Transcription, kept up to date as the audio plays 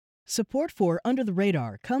Support for Under the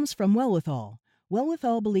Radar comes from Wellwithal.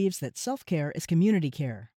 Wellwithal believes that self-care is community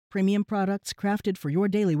care. Premium products crafted for your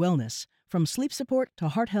daily wellness, from sleep support to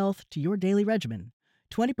heart health to your daily regimen.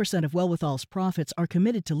 20% of Wellwithal's profits are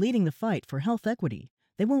committed to leading the fight for health equity.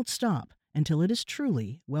 They won't stop until it is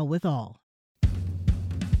truly well with all.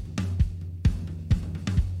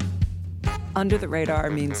 Under the Radar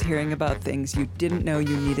means hearing about things you didn't know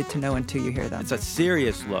you needed to know until you hear them. It's a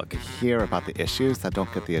serious look. Hear about the issues that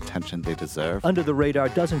don't get the attention they deserve. Under the Radar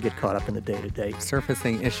doesn't get caught up in the day-to-day.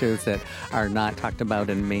 Surfacing issues that are not talked about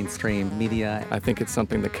in mainstream media. I think it's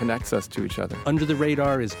something that connects us to each other. Under the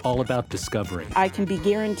Radar is all about discovery. I can be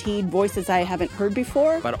guaranteed voices I haven't heard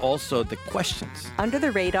before. But also the questions. Under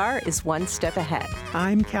the Radar is one step ahead.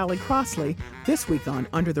 I'm Callie Crossley. This week on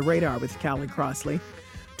Under the Radar with Callie Crossley.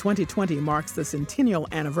 2020 marks the centennial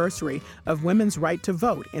anniversary of women's right to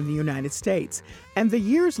vote in the United States, and the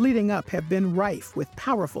years leading up have been rife with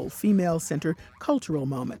powerful female-centered cultural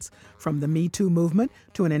moments, from the Me Too movement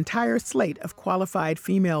to an entire slate of qualified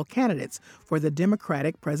female candidates for the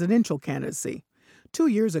Democratic presidential candidacy. 2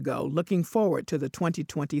 years ago, looking forward to the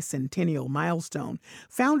 2020 centennial milestone,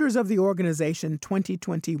 founders of the organization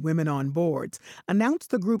 2020 Women on Boards announced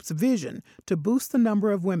the group's vision to boost the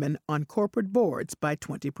number of women on corporate boards by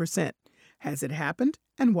 20%. Has it happened,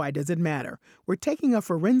 and why does it matter? We're taking a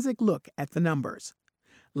forensic look at the numbers.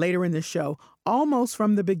 Later in the show, almost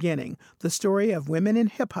from the beginning, the story of women in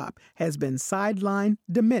hip-hop has been sidelined,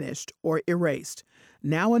 diminished, or erased.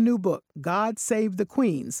 Now a new book, God Save the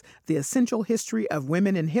Queens, The Essential History of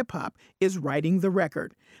Women in Hip-Hop, is writing the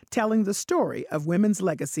record, telling the story of women's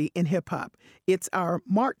legacy in hip-hop. It's our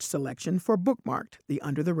March selection for Bookmarked, the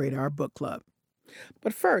Under the Radar Book Club.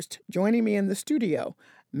 But first, joining me in the studio,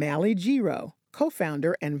 Mally Giro,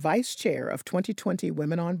 co-founder and vice chair of 2020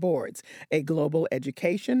 Women on Boards, a global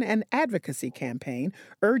education and advocacy campaign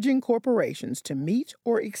urging corporations to meet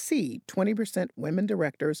or exceed 20% women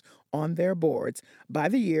directors on their boards by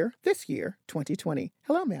this year, 2020.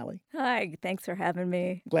 Hello, Mally. Hi, thanks for having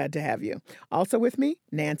me. Glad to have you. Also with me,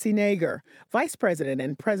 Nancy Nager, vice president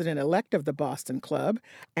and president-elect of the Boston Club,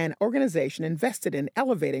 an organization invested in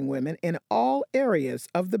elevating women in all areas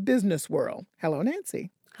of the business world. Hello,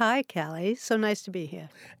 Nancy. Hi, Callie. So nice to be here.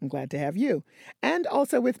 I'm glad to have you. And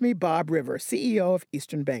also with me, Bob River, CEO of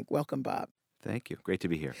Eastern Bank. Welcome, Bob. Thank you. Great to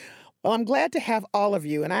be here. Well, I'm glad to have all of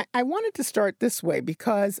you. And I wanted to start this way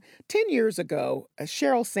because 10 years ago,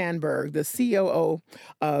 Sheryl Sandberg, the COO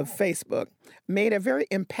of Facebook, made a very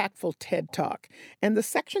impactful TED Talk. And the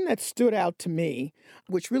section that stood out to me,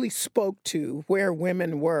 which really spoke to where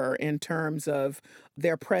women were in terms of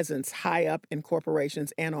their presence high up in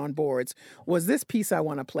corporations and on boards, was this piece I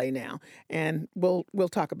want to play now. And we'll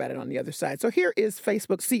talk about it on the other side. So here is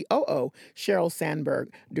Facebook COO Sheryl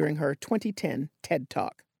Sandberg during her 2010 TED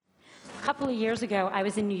Talk. A couple of years ago, I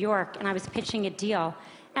was in New York and I was pitching a deal.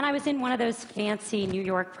 And I was in one of those fancy New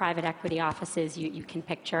York private equity offices you can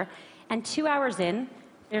picture. And 2 hours in,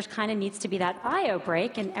 there's kind of needs to be that bio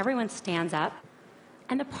break and everyone stands up.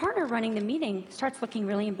 And the partner running the meeting starts looking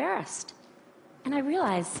really embarrassed. And I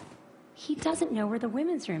realize he doesn't know where the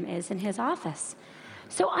women's room is in his office.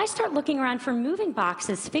 So I start looking around for moving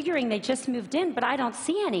boxes, figuring they just moved in, but I don't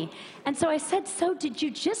see any. And so I said, so did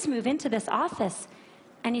you just move into this office?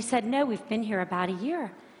 And he said, no, we've been here about a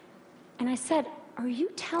year. And I said, are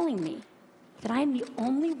you telling me that I'm the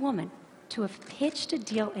only woman to have pitched a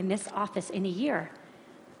deal in this office in a year?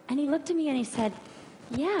 And he looked at me and he said,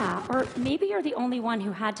 yeah, or maybe you're the only one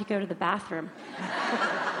who had to go to the bathroom.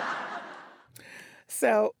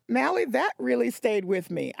 So, Mally, that really stayed with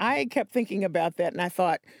me. I kept thinking about that, and I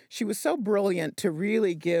thought she was so brilliant to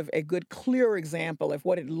really give a good, clear example of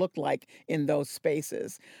what it looked like in those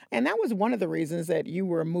spaces. And that was one of the reasons that you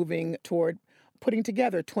were moving toward putting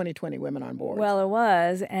together 2020 Women on Board. Well, it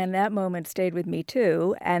was, and that moment stayed with me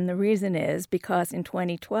too. And the reason is because in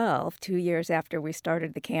 2012, 2 years after we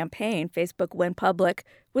started the campaign, Facebook went public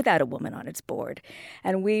without a woman on its board.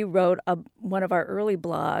 And we wrote one of our early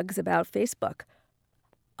blogs about Facebook.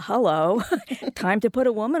 Hello, time to put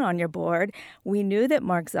a woman on your board. We knew that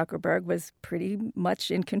Mark Zuckerberg was pretty much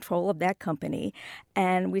in control of that company.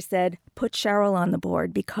 And we said, put Sheryl on the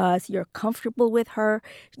board because you're comfortable with her.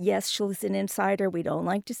 Yes, she's an insider. We don't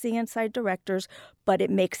like to see inside directors, but it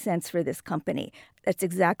makes sense for this company. That's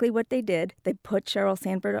exactly what they did. They put Sheryl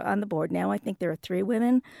Sandberg on the board. Now I think there are 3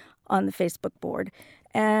 women on the Facebook board.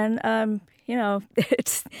 And,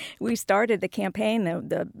 we started the campaign,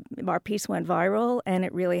 our piece went viral, and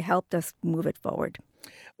it really helped us move it forward.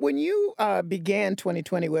 When you began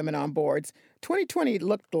 2020 Women on Boards, 2020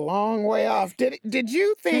 looked a long way off. Did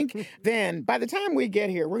you think then, by the time we get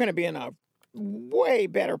here, we're going to be in a way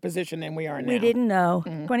better position than we are now. We didn't know.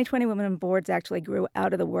 2020 Women on Boards actually grew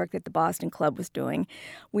out of the work that the Boston Club was doing.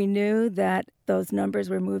 We knew that those numbers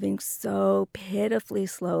were moving so pitifully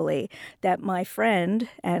slowly that my friend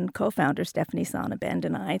and co-founder Stephanie Sonnabend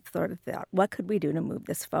and I thought, what could we do to move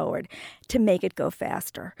this forward, to make it go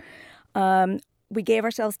faster? We gave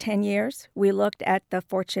ourselves 10 years. We looked at the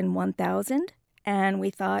Fortune 1000, and we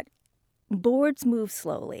thought, boards move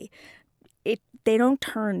slowly. They don't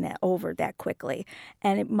turn that over that quickly.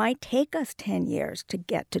 And it might take us 10 years to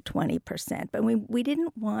get to 20%. But we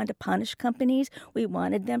didn't want to punish companies. We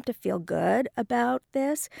wanted them to feel good about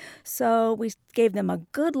this. So we gave them a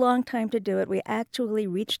good long time to do it. We actually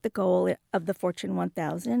reached the goal of the Fortune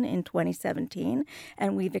 1000 in 2017.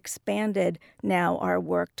 And we've expanded now our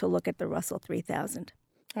work to look at the Russell 3000.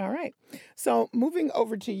 All right. So moving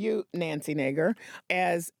over to you, Nancy Nager,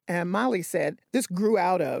 as Molly said, this grew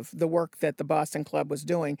out of the work that the Boston Club was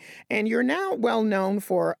doing. And you're now well known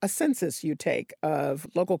for a census you take of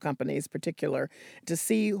local companies, particular, to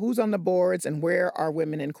see who's on the boards and where are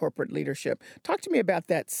women in corporate leadership. Talk to me about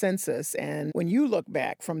that census. And when you look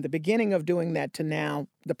back from the beginning of doing that to now,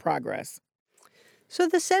 the progress. So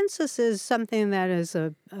the census is something that is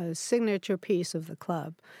a signature piece of the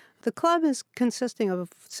club. The club is consisting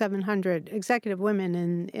of 700 executive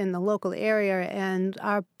women in the local area, and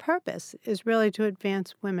our purpose is really to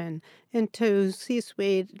advance women into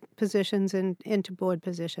C-suite positions and into board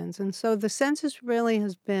positions. And so the census really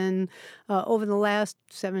has been, over the last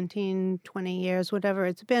 17, 20 years, whatever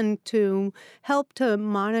it's been, to help to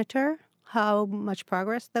monitor how much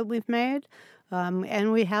progress that we've made.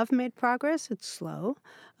 And we have made progress. It's slow.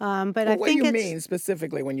 But I think what do you mean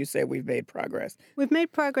specifically when you say we've made progress? We've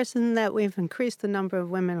made progress in that we've increased the number of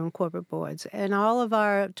women on corporate boards. And all of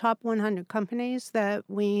our top 100 companies that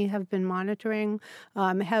we have been monitoring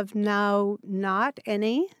have now not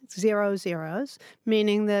any 0 zeros,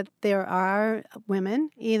 meaning that there are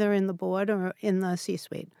women either in the board or in the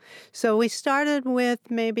C-suite. So we started with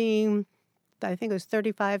maybe, I think it was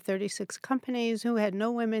 35, 36 companies who had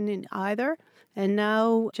no women in either. And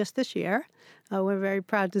now, just this year, we're very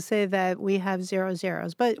proud to say that we have 0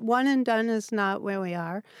 zeros. But one and done is not where we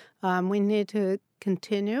are. We need to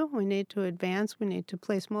continue. We need to advance. We need to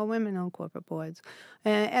place more women on corporate boards.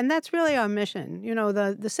 And that's really our mission. You know,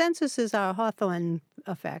 the census is our Hawthorne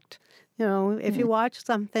effect. You know, if you watch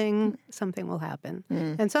something, something will happen.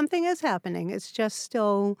 And something is happening. It's just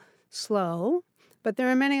still slow. But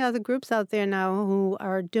there are many other groups out there now who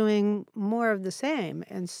are doing more of the same.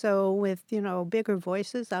 And so with, bigger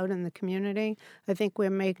voices out in the community, I think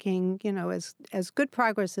we're making, as good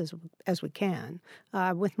progress as we can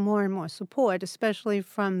with more and more support, especially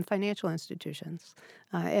from financial institutions.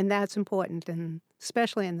 And that's important, and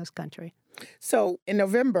especially in this country. So in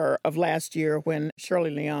November of last year, when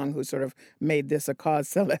Shirley Leung, who sort of made this a cause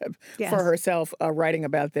celeb for herself, writing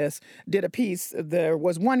about this, did a piece, there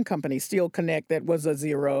was one company, Steel Connect, that was a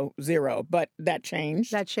 0 0, but that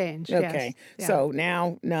changed? That changed, okay. Yes. So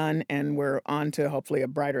now none, and we're on to hopefully a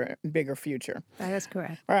brighter, bigger future. That is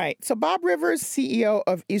correct. All right. So Bob Rivers, CEO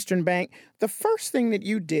of Eastern Bank, the first thing that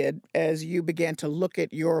you did as you began to look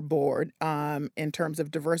at your board in terms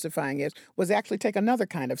of diversifying it was actually take another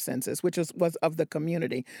kind of census, which was of the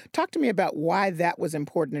community. Talk to me about why that was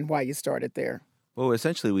important and why you started there. Well,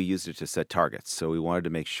 essentially, we used it to set targets. So we wanted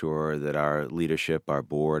to make sure that our leadership, our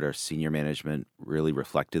board, our senior management really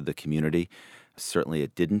reflected the community. Certainly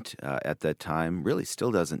it didn't at that time, really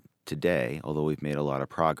still doesn't today, although we've made a lot of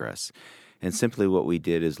progress. And simply what we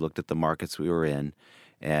did is looked at the markets we were in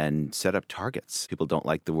and set up targets. People don't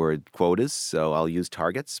like the word quotas, so I'll use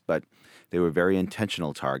targets, but they were very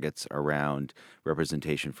intentional targets around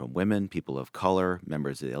representation from women, people of color,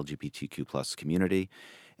 members of the LGBTQ plus community,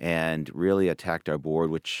 and really attacked our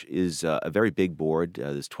board, which is a very big board.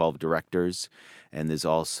 There's 12 directors, and there's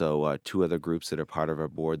also 2 other groups that are part of our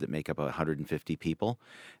board that make up 150 people.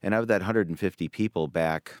 And of that 150 people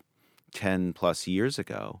back 10 plus years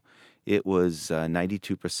ago, it was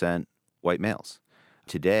 92% white males.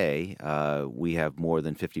 Today, we have more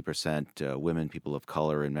than 50% women, people of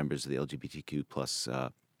color, and members of the LGBTQ plus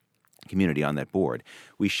community on that board.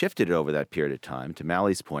 We shifted it over that period of time. To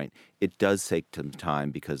Mally's point, it does take some time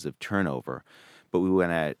because of turnover, but we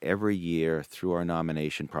went at it every year through our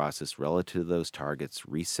nomination process relative to those targets,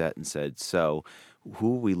 reset and said, so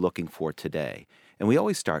who are we looking for today? And we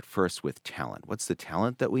always start first with talent. What's the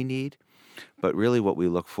talent that we need? But really what we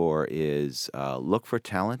look for is look for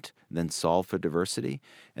talent, then solve for diversity.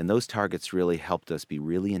 And those targets really helped us be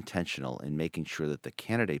really intentional in making sure that the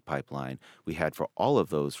candidate pipeline we had for all of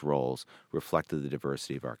those roles reflected the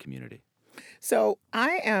diversity of our community. So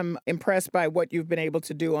I am impressed by what you've been able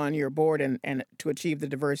to do on your board and to achieve the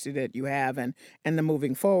diversity that you have and the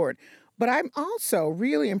moving forward. But I'm also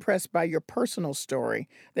really impressed by your personal story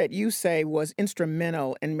that you say was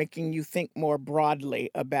instrumental in making you think more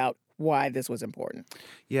broadly about why this was important.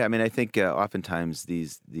 Yeah, I mean, I think oftentimes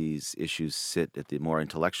these issues sit at the more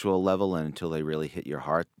intellectual level, and until they really hit your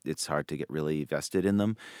heart, it's hard to get really vested in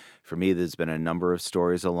them. For me, there's been a number of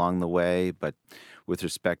stories along the way, but with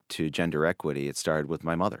respect to gender equity, it started with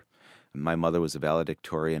my mother. My mother was a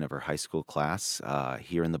valedictorian of her high school class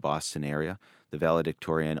here in the Boston area. The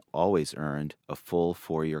valedictorian always earned a full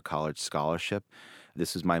 4-year college scholarship.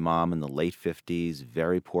 This was my mom in the late 50s,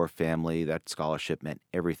 very poor family. That scholarship meant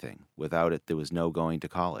everything. Without it, there was no going to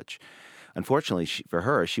college. Unfortunately, for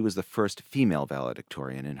her, she was the first female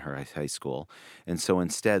valedictorian in her high school, and so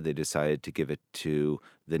instead they decided to give it to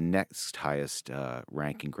the next highest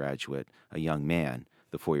ranking graduate, a young man,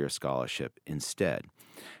 the 4-year scholarship instead.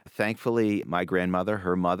 Thankfully, my grandmother,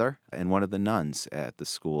 her mother, and one of the nuns at the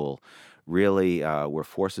school really were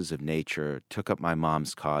forces of nature, took up my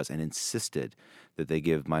mom's cause, and insisted that they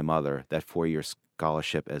give my mother that 4-year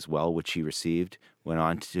scholarship as well, which she received, went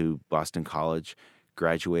on to Boston College,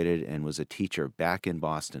 graduated, and was a teacher back in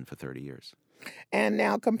Boston for 30 years. And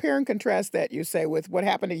now compare and contrast that, you say, with what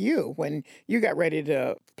happened to you when you got ready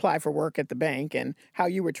to apply for work at the bank and how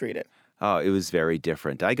you were treated. Oh, it was very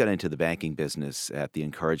different. I got into the banking business at the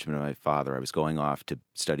encouragement of my father. I was going off to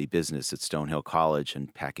study business at Stonehill College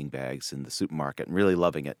and packing bags in the supermarket and really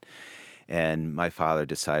loving it. And my father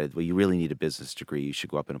decided, well, you really need a business degree. You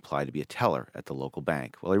should go up and apply to be a teller at the local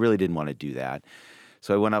bank. Well, I really didn't want to do that.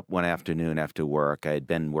 So I went up one afternoon after work. I had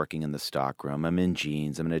been working in the stockroom. I'm in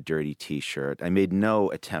jeans. I'm in a dirty T-shirt. I made no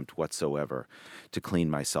attempt whatsoever to clean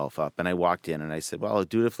myself up. And I walked in and I said, well, I'll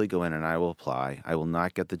dutifully go in and I will apply. I will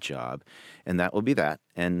not get the job. And that will be that.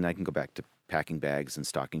 And I can go back to packing bags and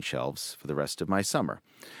stocking shelves for the rest of my summer.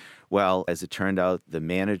 Well, as it turned out, the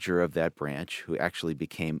manager of that branch, who actually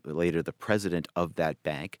became later the president of that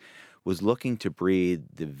bank, was looking to breed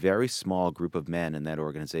the very small group of men in that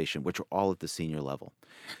organization, which were all at the senior level.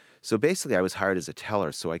 So basically, I was hired as a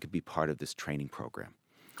teller so I could be part of this training program.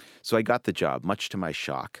 So I got the job, much to my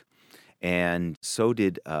shock. And so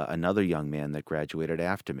did another young man that graduated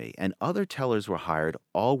after me. And other tellers were hired,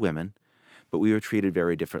 all women, but we were treated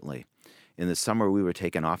very differently. In the summer, we were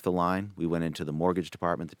taken off the line. We went into the mortgage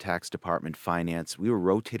department, the tax department, finance. We were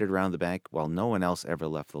rotated around the bank while no one else ever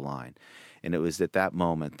left the line. And it was at that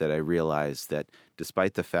moment that I realized that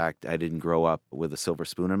despite the fact I didn't grow up with a silver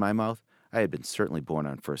spoon in my mouth, I had been certainly born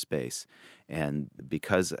on first base. And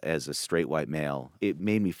because as a straight white male, it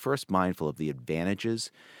made me first mindful of the advantages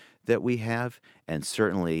that we have, and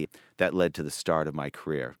certainly that led to the start of my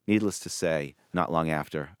career. Needless to say, not long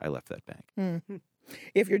after I left that bank. Mm-hmm.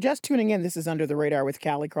 If you're just tuning in, this is Under the Radar with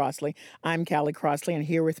Callie Crossley. I'm Callie Crossley, and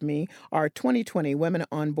here with me are 2020 Women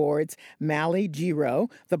on Boards, Mally Giro,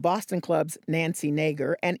 the Boston Club's Nancy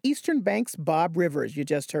Nager, and Eastern Bank's Bob Rivers. You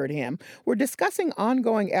just heard him. We're discussing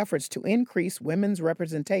ongoing efforts to increase women's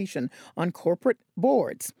representation on corporate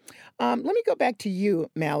boards. Let me go back to you,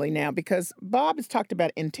 Mally, now, because Bob has talked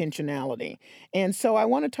about intentionality. And so I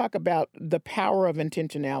want to talk about the power of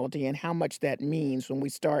intentionality and how much that means when we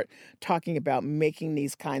start talking about making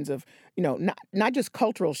these kinds of, not just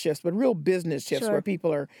cultural shifts, but real business shifts where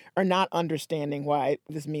people are not understanding why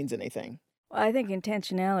this means anything. Well, I think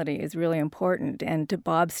intentionality is really important. And to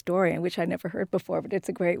Bob's story, which I never heard before, but it's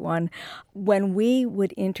a great one, when we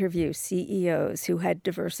would interview CEOs who had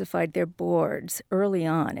diversified their boards early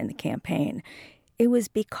on in the campaign, it was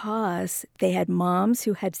because they had moms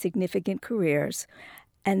who had significant careers,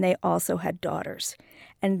 and they also had daughters.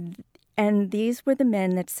 And these were the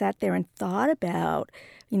men that sat there and thought about,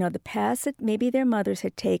 the paths that maybe their mothers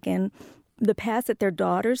had taken, the paths that their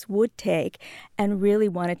daughters would take, and really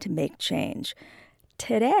wanted to make change.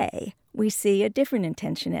 Today, we see a different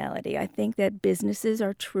intentionality. I think that businesses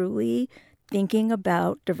are truly thinking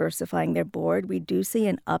about diversifying their board. We do see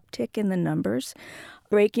an uptick in the numbers.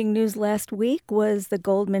 Breaking news last week was the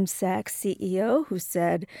Goldman Sachs CEO who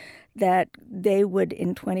said that they would,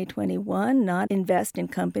 in 2021, not invest in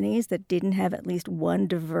companies that didn't have at least one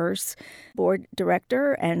diverse board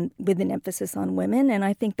director, and with an emphasis on women. And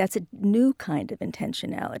I think that's a new kind of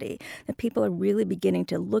intentionality, that people are really beginning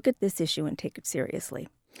to look at this issue and take it seriously.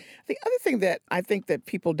 The other thing that I think that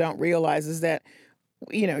people don't realize is that,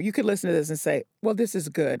 you could listen to this and say, well, this is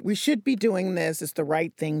good. We should be doing this. It's the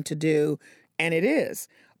right thing to do. And it is.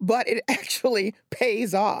 But it actually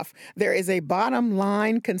pays off. There is a bottom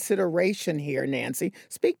line consideration here, Nancy.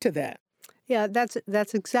 Speak to that. Yeah,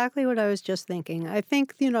 that's exactly what I was just thinking. I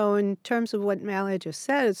think, in terms of what Malia just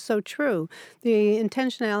said, it's so true. The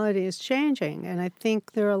intentionality is changing, and I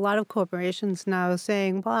think there are a lot of corporations now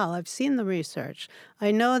saying, well, I've seen the research.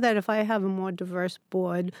 I know that if I have a more diverse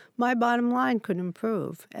board, my bottom line could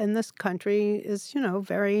improve. And this country is,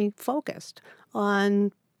 very focused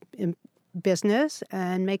on business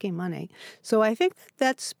and making money. So I think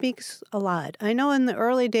that speaks a lot. I know in the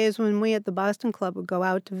early days when we at the Boston Club would go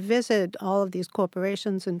out to visit all of these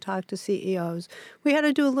corporations and talk to CEOs, we had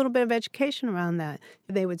to do a little bit of education around that.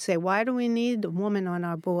 They would say, why do we need a woman on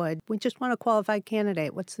our board? We just want a qualified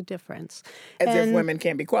candidate. What's the difference? As if women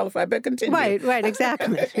can't be qualified, but continue. Right,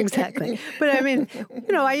 exactly. But I mean,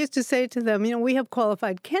 I used to say to them, we have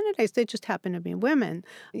qualified candidates. They just happen to be women.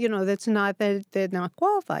 That's not that they're not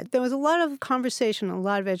qualified. There was a lot of conversation, a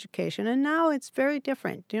lot of education, and now it's very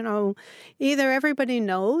different. Either everybody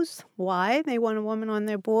knows why they want a woman on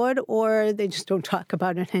their board, or they just don't talk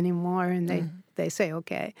about it anymore, and they say,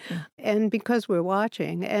 okay. And because we're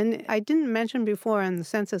watching, and I didn't mention before in the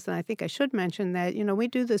census, and I think I should mention that, we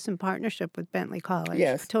do this in partnership with Bentley College.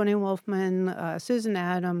 Yes. Tony Wolfman, Susan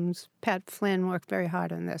Adams, Pat Flynn worked very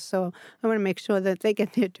hard on this. So I want to make sure that they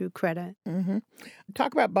get their due credit. Mm-hmm.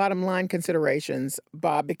 Talk about bottom line considerations,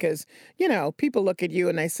 Bob, because, people look at you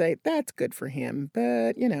and they say, that's good for him,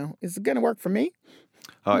 but, is it going to work for me?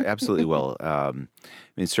 Oh, absolutely will.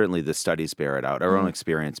 Certainly the studies bear it out. Our own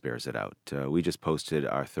experience bears it out. We just posted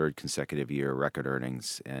our third consecutive year record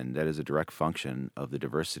earnings, and that is a direct function of the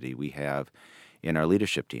diversity we have in our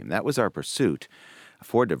leadership team. That was our pursuit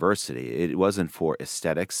for diversity. It wasn't for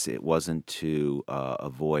aesthetics. It wasn't to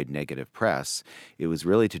avoid negative press. It was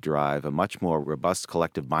really to drive a much more robust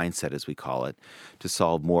collective mindset, as we call it, to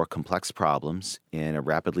solve more complex problems in a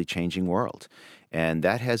rapidly changing world. And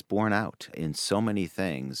that has borne out in so many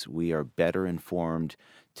things. We are better informed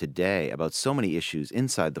today about so many issues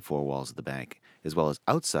inside the four walls of the bank as well as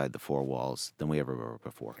outside the four walls than we ever were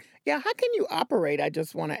before. Yeah, how can you operate, I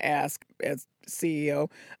just want to ask, as CEO,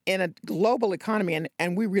 in a global economy,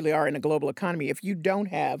 and we really are in a global economy, if you don't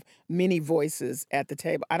have many voices at the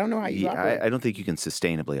table? I don't know how you operate. I don't think you can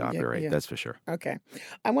sustainably operate, that's for sure. Okay.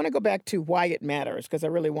 I want to go back to why it matters, because I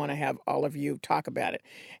really want to have all of you talk about it.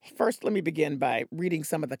 First, let me begin by reading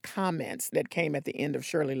some of the comments that came at the end of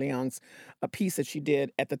Shirley Leung's piece that she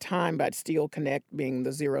did at the time about Steel Connect being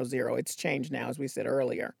the 00. It's changed now, as we said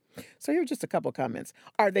earlier. So here are just a couple comments.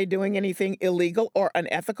 Are they doing anything illegal or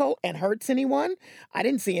unethical and hurts anyone? I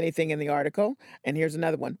didn't see anything in the article. And here's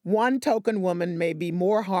another one. One token woman may be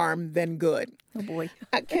more harm than good. Oh, boy.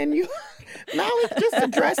 Can you, Molly, just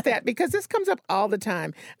address that? Because this comes up all the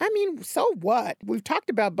time. So what? We've talked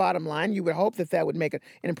about bottom line. You would hope that would make an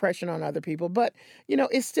impression on other people. But,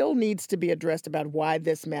 it still needs to be addressed about why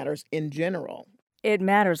this matters in general. It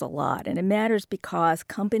matters a lot. And it matters because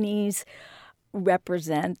companies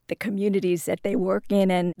represent the communities that they work in,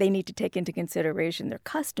 and they need to take into consideration their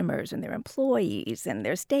customers and their employees and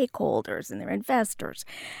their stakeholders and their investors.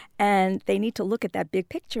 And they need to look at that big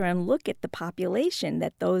picture and look at the population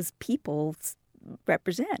that those people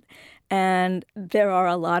represent. And there are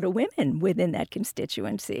a lot of women within that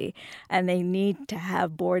constituency, and they need to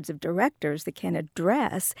have boards of directors that can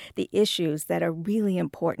address the issues that are really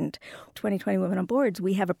important. 2020 Women on Boards,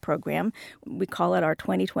 we have a program. We call it our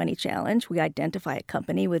 2020 Challenge. We identify a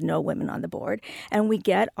company with no women on the board, and we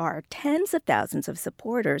get our tens of thousands of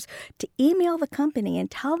supporters to email the company and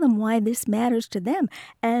tell them why this matters to them.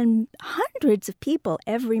 And hundreds of people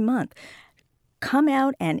every month come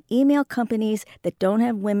out and email companies that don't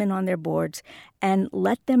have women on their boards and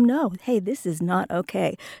let them know, hey, this is not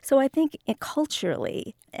okay. So I think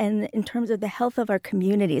culturally and in terms of the health of our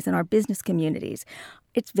communities and our business communities,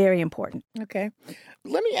 it's very important. Okay.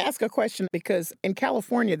 Let me ask a question, because in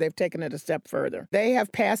California, they've taken it a step further. They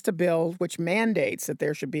have passed a bill which mandates that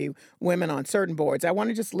there should be women on certain boards. I want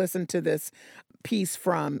to just listen to this piece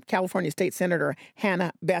from California State Senator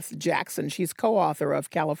Hannah Beth Jackson. She's co-author of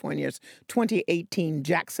California's 2018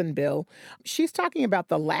 Jackson Bill. She's talking about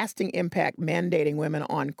the lasting impact mandating women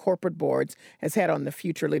on corporate boards has had on the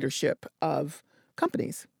future leadership of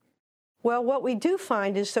companies. Well, what we do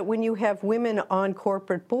find is that when you have women on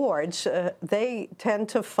corporate boards, they tend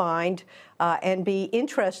to find and be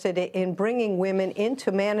interested in bringing women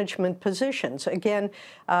into management positions. Again,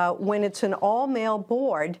 when it's an all-male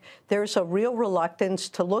board, there's a real reluctance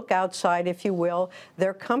to look outside, if you will,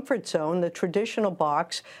 their comfort zone, the traditional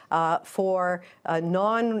box, for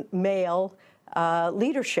non-male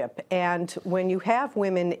leadership. And when you have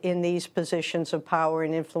women in these positions of power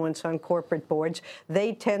and influence on corporate boards,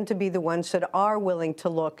 they tend to be the ones that are willing to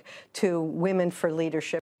look to women for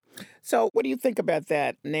leadership. So what do you think about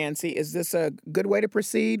that, Nancy? Is this a good way to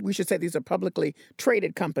proceed? We should say these are publicly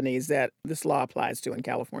traded companies that this law applies to in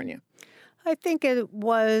California. I think it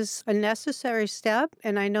was a necessary step,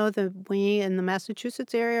 and I know that we in the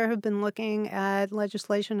Massachusetts area have been looking at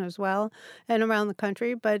legislation as well and around the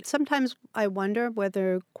country, but sometimes I wonder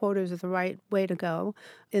whether quotas are the right way to go.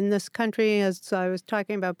 In this country, as I was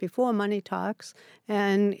talking about before, money talks,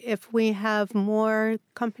 and if we have more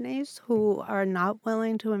companies who are not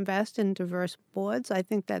willing to invest in diverse boards, I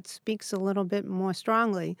think that speaks a little bit more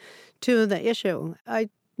strongly to the issue. I'm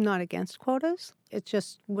not against quotas. It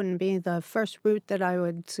just wouldn't be the first route that I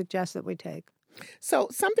would suggest that we take. So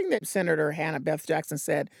something that Senator Hannah Beth Jackson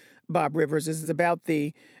said, Bob Rivers, is about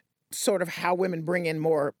the sort of how women bring in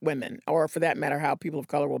more women, or for that matter, how people of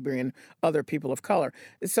color will bring in other people of color.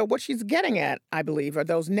 So what she's getting at, I believe, are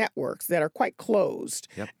those networks that are quite closed.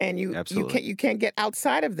 Yep, and you absolutely. can't get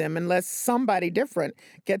outside of them unless somebody different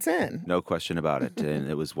gets in. No question about it. And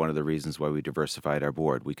it was one of the reasons why we diversified our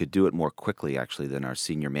board. We could do it more quickly, actually, than our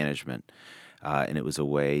senior management. And it was a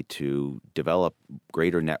way to develop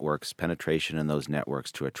greater networks, penetration in those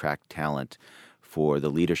networks to attract talent for the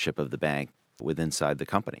leadership of the bank inside the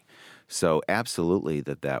company. So absolutely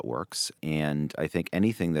that works. And I think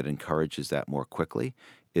anything that encourages that more quickly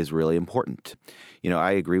is really important. You know,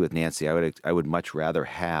 I agree with Nancy. I would much rather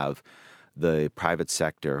have the private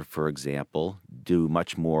sector, for example, do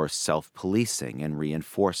much more self-policing and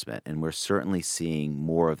reinforcement. And we're certainly seeing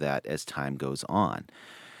more of that as time goes on.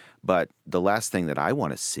 But the last thing that I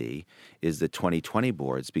want to see is the 2020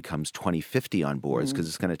 boards becomes 2050 on boards, because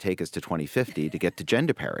it's going to take us to 2050 to get to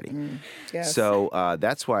gender parity. Yes. So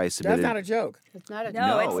that's why I submitted. That's not a joke. It's not a joke.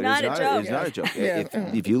 No, it's not a joke. It is not a joke.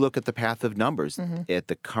 If you look at the path of numbers, at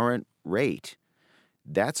the current rate,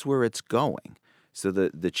 that's where it's going. So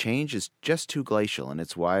the change is just too glacial, and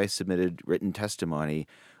it's why I submitted written testimony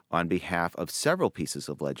on behalf of several pieces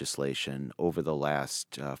of legislation over the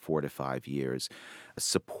last 4 to 5 years,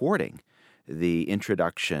 supporting the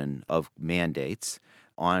introduction of mandates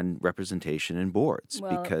on representation in boards,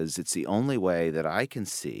 because it's the only way that I can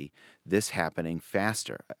see this happening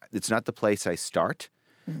faster. It's not the place I start,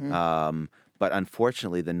 but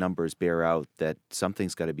unfortunately the numbers bear out that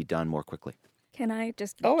something's got to be done more quickly. Can I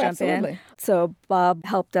just jump absolutely. in? So Bob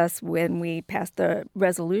helped us when we passed the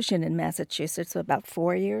resolution in Massachusetts about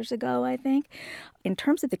 4 years ago, I think. In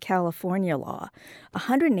terms of the California law,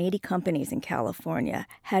 180 companies in California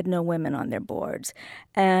had no women on their boards.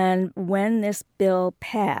 And when this bill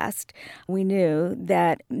passed, we knew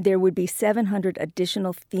that there would be 700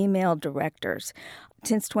 additional female directors.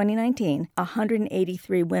 Since 2019,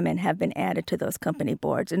 183 women have been added to those company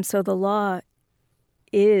boards. And so the law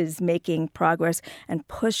is making progress and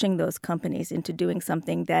pushing those companies into doing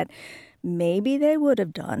something that maybe they would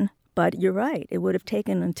have done, but you're right, it would have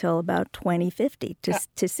taken until about 2050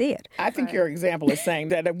 to see it. I think your example is saying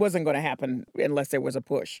that it wasn't going to happen unless there was a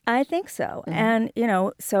push. I think so. And,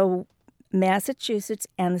 so Massachusetts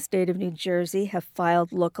and the state of New Jersey have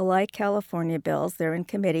filed lookalike California bills. They're in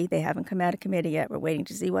committee. They haven't come out of committee yet. We're waiting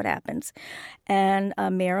to see what happens. And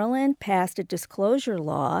Maryland passed a disclosure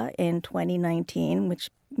law in 2019, which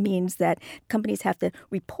means that companies have to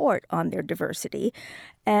report on their diversity.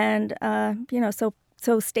 And,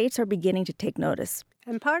 so states are beginning to take notice.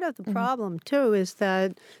 And part of the problem, too, is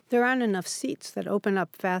that there aren't enough seats that open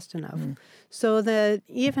up fast enough. So that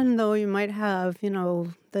even though you might have,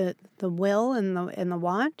 the will and the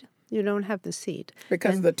want, you don't have the seat.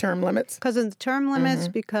 Because of the term limits? Because of the term limits,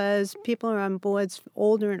 because people are on boards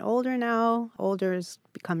older and older now. Older has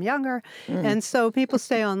become younger. And so people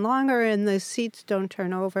stay on longer and the seats don't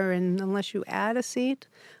turn over. And unless you add a seat,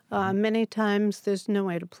 many times there's no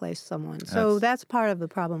way to place someone. So that's part of the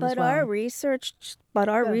problem as well. Our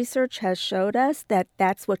research has showed us that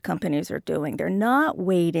that's what companies are doing. They're not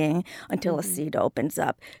waiting until a seat opens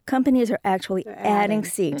up. Companies are actually adding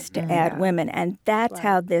seats to add women, and that's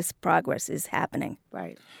how this progress is happening.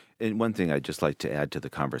 Right. And one thing I'd just like to add to the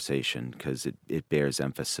conversation, because it bears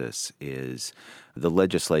emphasis, is the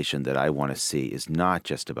legislation that I want to see is not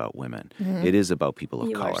just about women. It is about people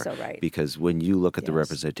of color. You are so right. Because when you look at the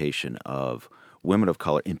representation of women of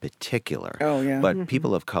color in particular, but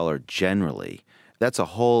people of color generally, that's a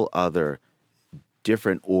whole other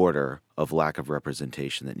different order of lack of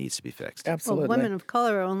representation that needs to be fixed. Absolutely. Well, women of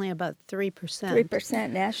color are only about 3%.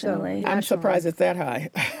 3% nationally. I'm surprised it's that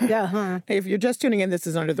high. Hey, if you're just tuning in, this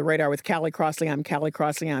is Under the Radar with Callie Crossley. I'm Callie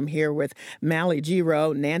Crossley. I'm here with Mally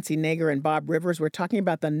Giro, Nancy Nager, and Bob Rivers. We're talking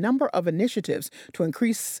about the number of initiatives to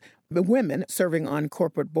increase the women serving on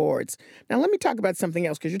corporate boards. Now, let me talk about something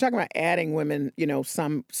else, because you're talking about adding women.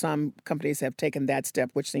 Some companies have taken that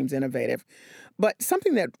step, which seems innovative. But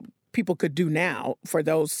something that people could do now for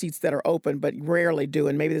those seats that are open but rarely do,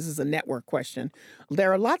 and maybe this is a network question,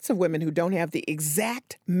 there are lots of women who don't have the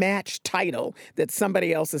exact match title that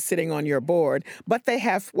somebody else is sitting on your board, but they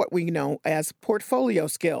have what we know as portfolio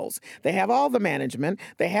skills. They have all the management,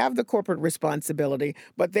 they have the corporate responsibility,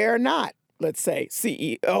 but they're not, let's say,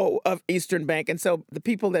 CEO of Eastern Bank. And so the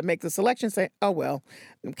people that make the selection say, oh, well,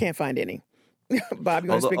 can't find any. Bob, you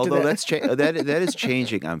want to speak to that? Although that is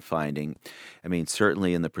changing, I'm finding. I mean,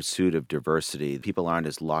 certainly in the pursuit of diversity, people aren't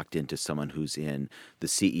as locked into someone who's in the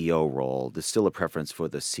CEO role. There's still a preference for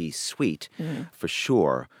the C-suite, for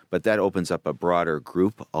sure, but that opens up a broader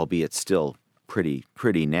group, albeit still pretty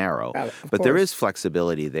narrow. But there is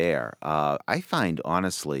flexibility there. I find,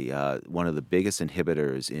 honestly, one of the biggest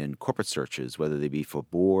inhibitors in corporate searches, whether they be for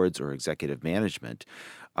boards or executive management,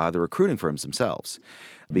 the recruiting firms themselves.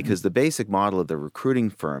 Because the basic model of the recruiting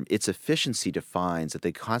firm, its efficiency defines that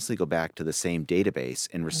they constantly go back to the same database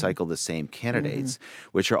and recycle the same candidates,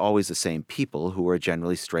 which are always the same people who are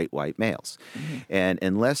generally straight white males. And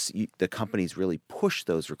unless the companies really push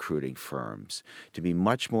those recruiting firms to be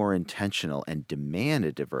much more intentional and demand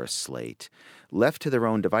a diverse slate, left to their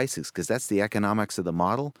own devices, because that's the economics of the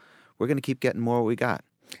model, we're going to keep getting more what we got.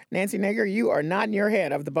 Nancy Nager, you are nodding your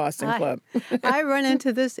head of the Boston Club. I run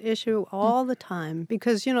into this issue all the time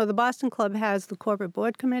because, the Boston Club has the corporate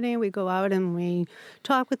board committee. We go out and we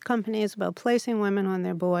talk with companies about placing women on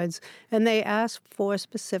their boards, and they ask for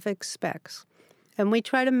specific specs. And we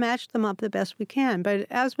try to match them up the best we can. But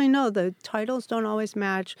as we know, the titles don't always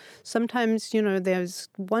match. Sometimes, there's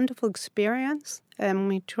wonderful experience, and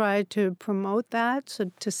we try to promote that. So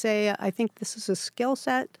to say, I think this is a skill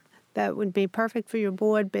set that would be perfect for your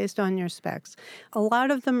board based on your specs. A lot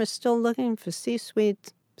of them are still looking for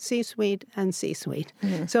C-suite, and C-suite.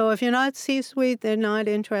 So if you're not C-suite, they're not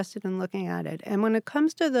interested in looking at it. And when it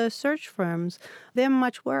comes to the search firms, they're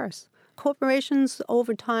much worse. Corporations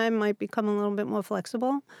over time might become a little bit more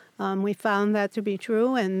flexible. We found that to be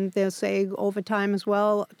true, and they'll say over time as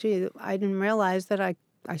well, gee, I didn't realize that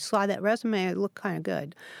I saw that resume, it looked kind of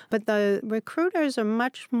good. But the recruiters are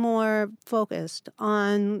much more focused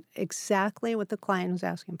on exactly what the client is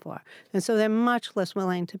asking for. And so they're much less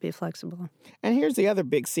willing to be flexible. And here's the other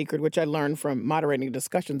big secret, which I learned from moderating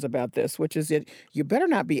discussions about this, which is that you better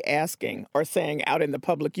not be asking or saying out in the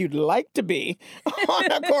public you'd like to be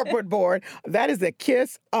on a corporate board. That is the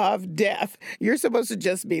kiss of death. You're supposed to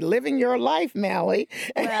just be living your life, Mally,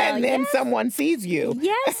 and then someone sees you.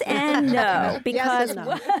 Yes and no, because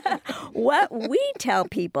what we tell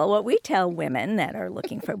people, what we tell women that are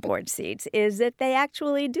looking for board seats is that they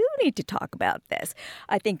actually do need to talk about this.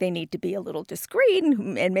 I think they need to be a little discreet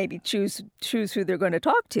and maybe choose who they're going to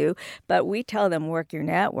talk to, but we tell them work your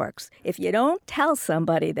networks. If you don't tell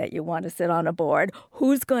somebody that you want to sit on a board,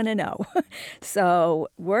 who's going to know? So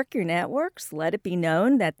work your networks, let it be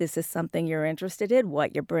known that this is something you're interested in,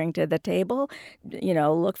 what you bring to the table.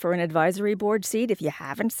 Look for an advisory board seat. If you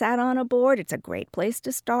haven't sat on a board, it's a great place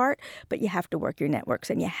to start, but you have to work your networks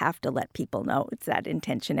and you have to let people know. It's that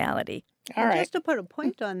intentionality. All right. Just to put a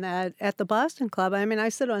point on that, at the Boston Club, I mean, I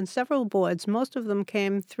sit on several boards. Most of them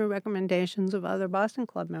came through recommendations of other Boston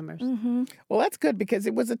Club members. Well, that's good because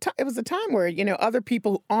it was a time where, other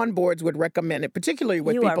people on boards would recommend it, particularly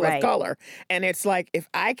with people of color. And it's like, if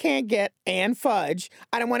I can't get Ann Fudge,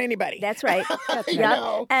 I don't want anybody. That's right.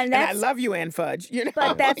 And I love you, Ann Fudge.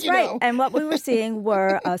 But that's right. And what we were seeing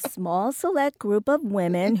were a small select group of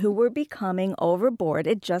women who were becoming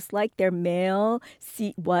overboarded, just like their male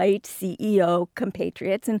white CEO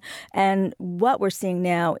compatriots. And what we're seeing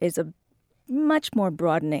now is a much more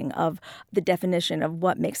broadening of the definition of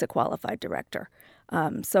what makes a qualified director.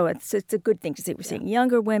 So it's a good thing to see. We're seeing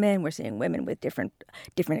younger women. We're seeing women with different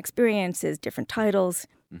experiences, different titles.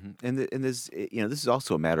 And this is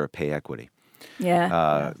also a matter of pay equity.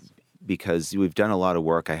 Yeah. Because we've done a lot of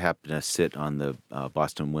work. I happen to sit on the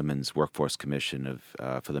Boston Women's Workforce Commission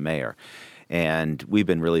for the mayor. And we've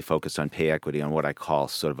been really focused on pay equity on what I call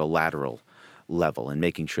sort of a lateral level and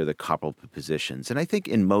making sure the comparable positions. And I think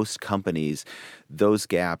in most companies, those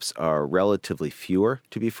gaps are relatively fewer,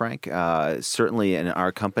 to be frank. Certainly in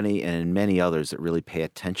our company and in many others that really pay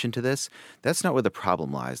attention to this, that's not where the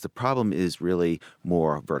problem lies. The problem is really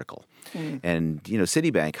more vertical. And,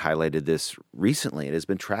 Citibank highlighted this recently. It has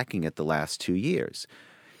been tracking it the last 2 years.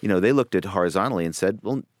 They looked at horizontally and said,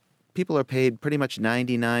 well, people are paid pretty much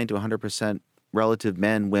 99 to 100% relative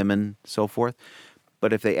men, women, so forth.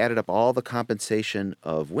 But if they added up all the compensation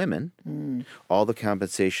of women, all the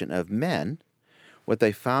compensation of men, what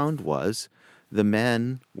they found was the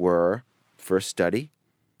men were, first study,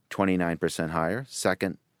 29% higher,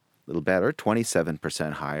 second, little better,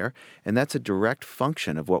 27% higher, and that's a direct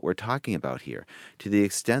function of what we're talking about here. To the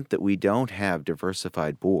extent that we don't have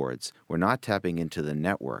diversified boards, we're not tapping into the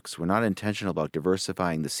networks, we're not intentional about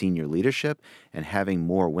diversifying the senior leadership and having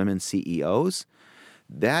more women CEOs,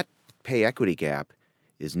 that pay equity gap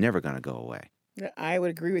is never going to go away. I would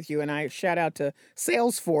agree with you, and I shout out to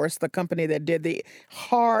Salesforce, the company that did the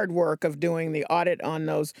hard work of doing the audit on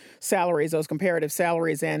those salaries, those comparative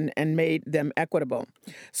salaries, and made them equitable.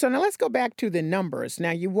 So now let's go back to the numbers.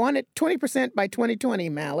 Now, you wanted 20% by 2020,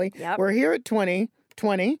 Mally. Yep. We're here at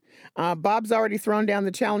 2020. Bob's already thrown down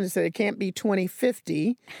the challenge and said it can't be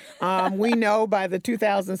 2050. We know by the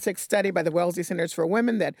 2006 study by the Wellesley Centers for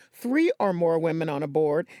Women that 3 or more women on a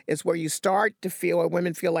board is where you start to feel, or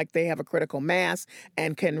women feel like they have a critical mass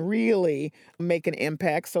and can really make an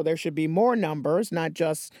impact. So there should be more numbers, not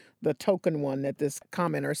just the token one that this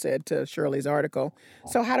commenter said to Shirley's article.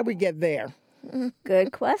 So how do we get there?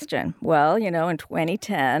 Good question. Well, in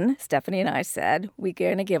 2010, Stephanie and I said we're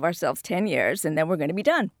going to give ourselves 10 years and then we're going to be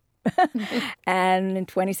done. And in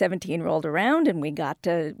 2017 rolled around and we got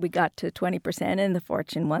to 20% in the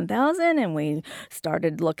Fortune 1000 and we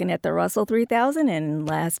started looking at the Russell 3000, and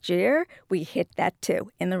last year we hit that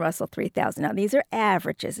too in the Russell 3000. Now these are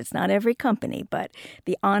averages. It's not every company, but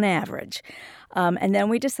the on average. And then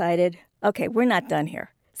we decided, okay, we're not done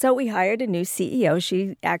here. So we hired a new CEO.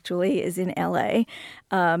 She actually is in L.A.,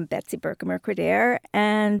 Betsy Berkemer-Creder,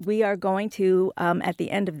 and we are going to, at the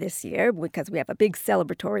end of this year, because we have a big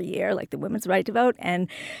celebratory year, like the Women's Right to Vote, and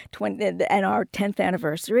our 10th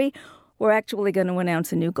anniversary, we're actually going to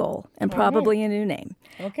announce a new goal and probably a new name.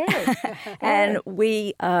 Okay. And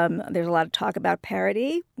there's a lot of talk about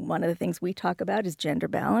parity. One of the things we talk about is gender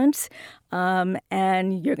balance.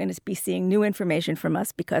 And you're going to be seeing new information from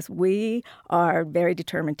us because we are very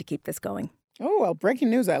determined to keep this going. Oh, well,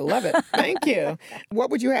 breaking news. I love it. Thank you.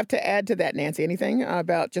 What would you have to add to that, Nancy? Anything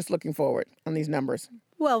about just looking forward on these numbers?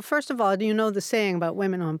 Well, first of all, you know the saying about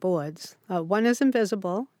women on boards. 1 is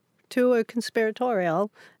invisible, 2 are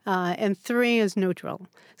conspiratorial, and 3 is neutral.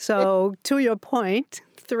 So to your point,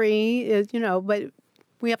 3 is, but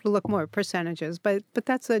we have to look more at percentages. But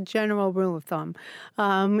that's a general rule of thumb.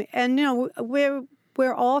 And,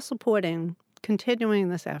 we're all supporting continuing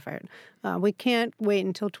this effort. We can't wait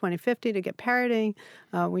until 2050 to get parity.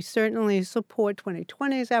 We certainly support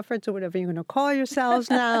 2020's efforts, or whatever you're going to call yourselves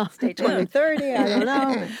now. 2030, I don't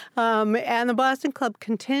know. And the Boston Club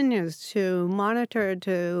continues to monitor,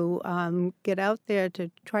 to get out there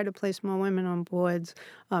to try to place more women on boards.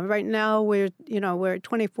 Right now, we're at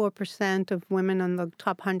 24% of women on the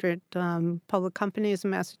top 100 public companies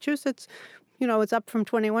in Massachusetts. It's up from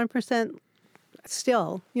 21%.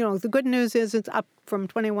 Still, the good news is it's up from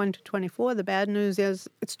 21 to 24. The bad news is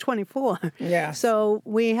it's 24. Yeah. So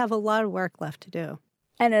we have a lot of work left to do.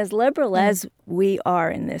 And as liberal as we are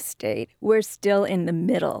in this state, we're still in the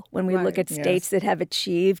middle. When we look at states that have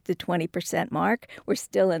achieved the 20% mark, we're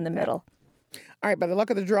still in the middle. All right, by the luck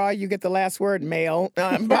of the draw, you get the last word, male,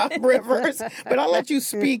 Bob Rivers. But I'll let you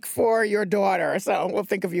speak for your daughter, so we'll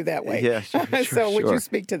think of you that way. Yeah, sure. So would you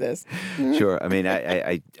speak to this? Sure. I mean,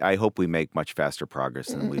 I hope we make much faster progress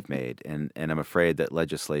than we've made, and I'm afraid that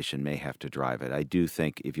legislation may have to drive it. I do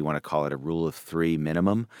think if you want to call it a rule of 3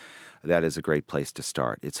 minimum, that is a great place to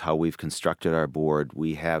start. It's how we've constructed our board.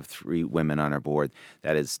 We have 3 women on our board.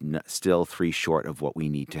 That is still 3 short of what we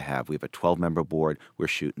need to have. We have a 12-member board. We're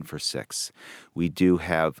shooting for 6. We do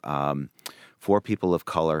have 4 people of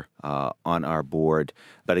color on our board.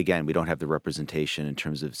 But again, we don't have the representation in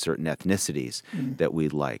terms of certain ethnicities that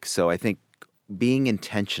we'd like. So I think being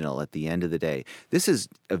intentional at the end of the day, this is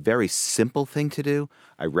a very simple thing to do.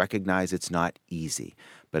 I recognize it's not easy.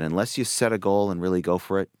 But unless you set a goal and really go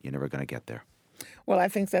for it, you're never going to get there. Well, I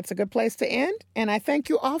think that's a good place to end. And I thank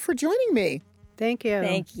you all for joining me. Thank you.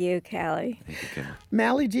 Thank you, Callie. Thank you, Callie.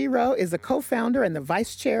 Mally G. Rowe is the co-founder and the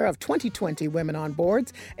vice chair of 2020 Women on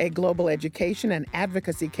Boards, a global education and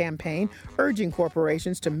advocacy campaign urging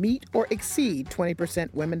corporations to meet or exceed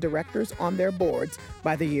 20% women directors on their boards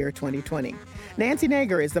by the year 2020. Nancy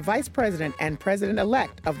Nager is the vice president and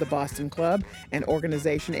president-elect of the Boston Club, an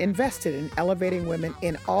organization invested in elevating women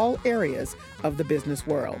in all areas of the business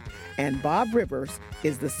world. And Bob Rivers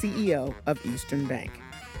is the CEO of Eastern Bank.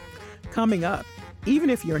 Coming up, even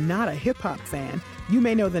if you're not a hip-hop fan, you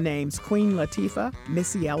may know the names Queen Latifah,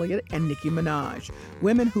 Missy Elliott, and Nicki Minaj,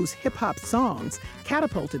 women whose hip-hop songs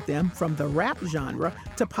catapulted them from the rap genre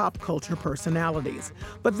to pop culture personalities.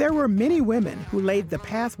 But there were many women who laid the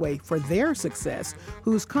pathway for their success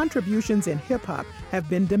whose contributions in hip-hop have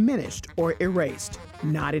been diminished or erased.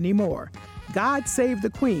 Not anymore. God Save the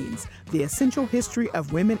Queens, the essential history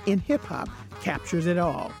of women in hip-hop, captures it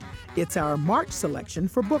all. It's our March selection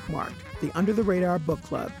for Bookmarked, the Under the Radar Book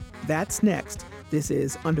Club. That's next. This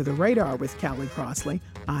is Under the Radar with Callie Crossley.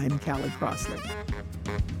 I'm Callie Crossley.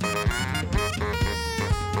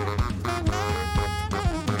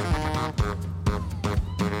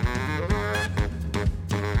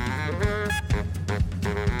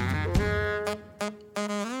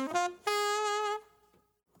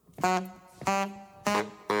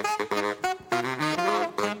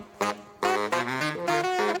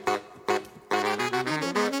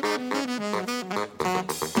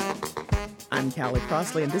 I'm Callie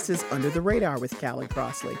Crossley, and this is Under the Radar with Callie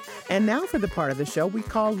Crossley. And now for the part of the show we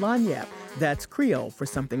call Lagniappe. That's Creole for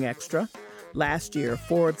something extra. Last year,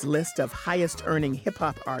 Forbes' list of highest-earning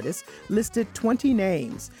hip-hop artists listed 20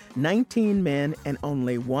 names, 19 men and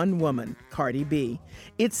only one woman, Cardi B.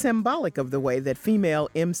 It's symbolic of the way that female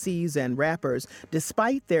MCs and rappers,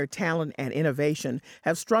 despite their talent and innovation,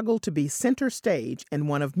 have struggled to be center stage in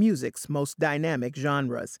one of music's most dynamic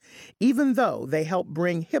genres, even though they help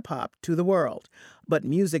bring hip-hop to the world. But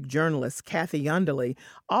music journalist Kathy Yandali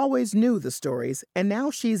always knew the stories, and now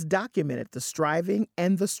she's documented the striving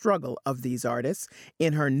and the struggle of these artists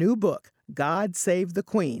in her new book, God Save the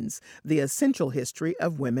Queens, The Essential History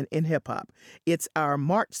of Women in Hip-Hop. It's our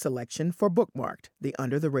March selection for Bookmarked, the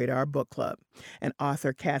Under the Radar Book Club. And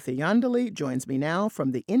author Kathy Yandali joins me now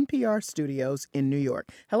from the NPR studios in New York.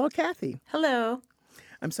 Hello, Kathy. Hello.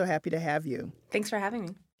 I'm so happy to have you. Thanks for having me.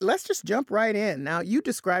 Let's just jump right in. Now, you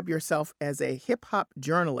describe yourself as a hip-hop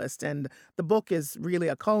journalist, and the book is really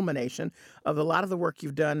a culmination of a lot of the work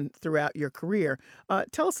you've done throughout your career.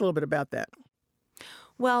 Tell us a little bit about that.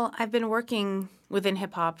 Well, I've been working within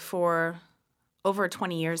hip-hop for over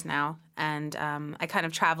 20 years now, and I kind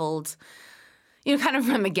of traveled, kind of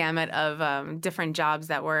from the gamut of different jobs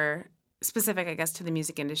that were specific, I guess, to the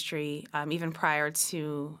music industry. Even prior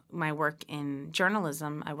to my work in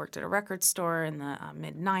journalism, I worked at a record store in the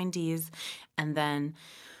mid-'90s and then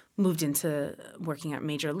moved into working at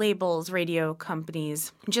major labels, radio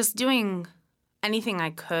companies, just doing anything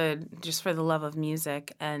I could just for the love of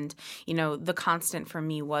music. And, the constant for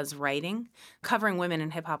me was writing. Covering women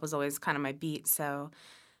in hip-hop was always kind of my beat. So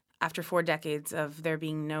after 4 decades of there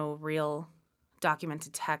being no real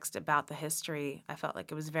documented text about the history, I felt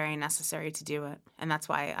like it was very necessary to do it. And that's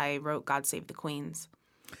why I wrote God Save the Queens.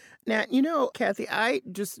 Now, Kathy, I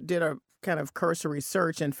just did a kind of cursory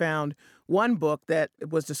search and found one book that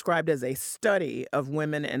was described as a study of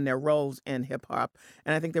women and their roles in hip-hop.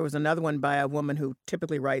 And I think there was another one by a woman who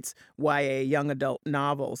typically writes YA, young adult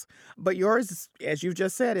novels. But yours, as you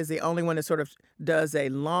just said, is the only one that sort of does a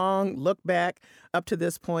long look back up to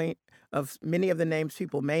this point of many of the names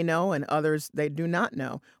people may know and others they do not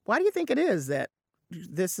know. Why do you think it is that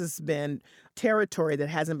this has been territory that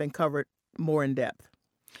hasn't been covered more in depth?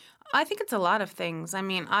 I think it's a lot of things. I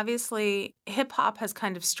mean, obviously, hip-hop has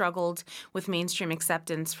kind of struggled with mainstream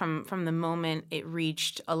acceptance from the moment it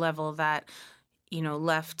reached a level that,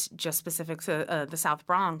 left just specific to the South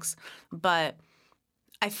Bronx. But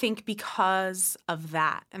I think because of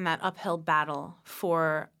that and that uphill battle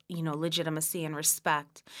for legitimacy and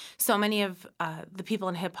respect, so many of the people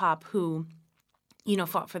in hip-hop who,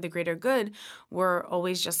 fought for the greater good were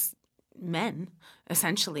always just men,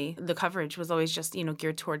 essentially. The coverage was always just,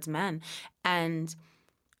 geared towards men. And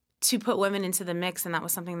to put women into the mix, and that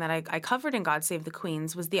was something that I covered in God Save the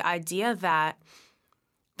Queens, was the idea that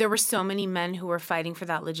there were so many men who were fighting for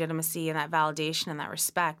that legitimacy and that validation and that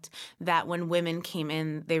respect that when women came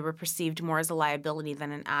in, they were perceived more as a liability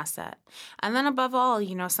than an asset. And then above all,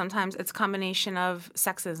 sometimes it's a combination of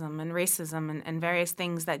sexism and racism and various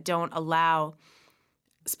things that don't allow,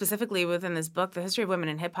 specifically within this book, The History of Women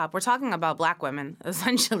in Hip-Hop, we're talking about Black women,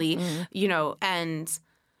 essentially, and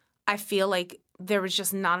I feel like there was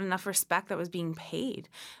just not enough respect that was being paid.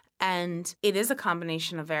 And it is a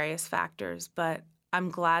combination of various factors, but I'm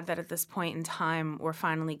glad that at this point in time, we're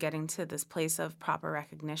finally getting to this place of proper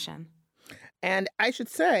recognition. And I should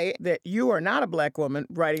say that you are not a Black woman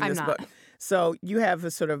writing this book. So you have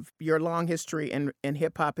a sort of, your long history in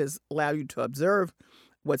hip-hop has allowed you to observe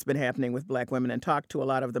what's been happening with Black women and talk to a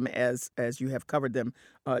lot of them as you have covered them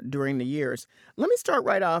during the years. Let me start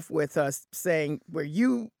right off with saying where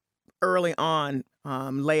you early on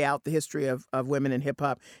lay out the history of women in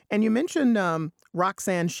hip-hop. And you mentioned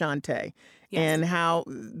Roxanne Shante. Yes. And how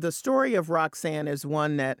the story of Roxanne is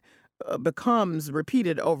one that becomes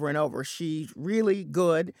repeated over and over. She's really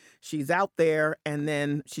good. She's out there, and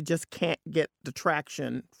then she just can't get the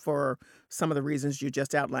traction for some of the reasons you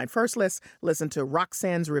just outlined. First, let's listen to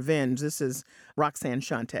Roxanne's Revenge. This is Roxanne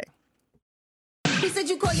Shante. He said,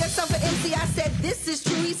 you call yourself an MC? I said, this is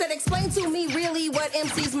true. He said, explain to me really what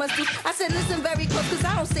MCs must do. I said, listen very close, because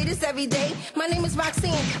I don't say this every day. My name is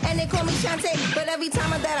Roxanne, and they call me Shantae. But every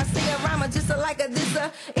time that I say a rhyme, I just like a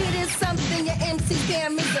disser. It is something your MCs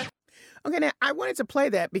can't miss. Okay, now I wanted to play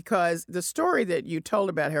that because the story that you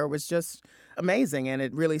told about her was just amazing, and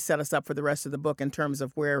it really set us up for the rest of the book in terms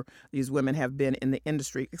of where these women have been in the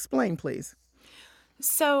industry. Explain, please.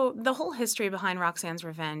 So the whole history behind Roxanne's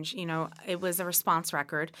Revenge, it was a response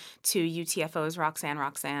record to UTFO's Roxanne,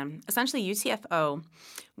 Roxanne. Essentially, UTFO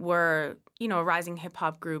were, a rising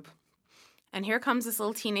hip-hop group. And here comes this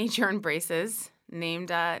little teenager in braces named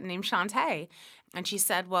Shantae. And she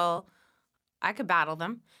said, well, I could battle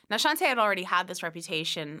them. Now, Shantae had already had this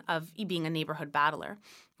reputation of being a neighborhood battler,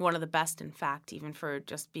 one of the best, in fact, even for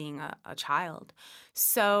just being a child.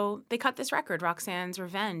 So they cut this record, Roxanne's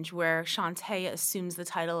Revenge, where Shantae assumes the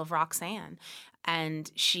title of Roxanne.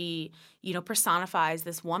 And she, personifies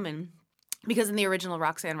this woman. Because in the original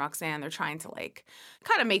Roxanne, Roxanne, they're trying to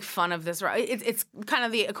kind of make fun of this. It's kind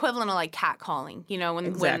of the equivalent of catcalling,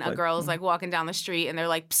 when a girl's walking down the street and they're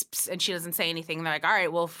like, psst, psst, and she doesn't say anything. And they're like, all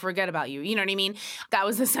right, well, forget about you. You know what I mean? That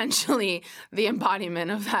was essentially the embodiment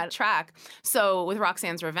of that track. So with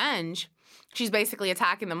Roxanne's Revenge, she's basically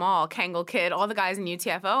attacking them all, Kangol Kid, all the guys in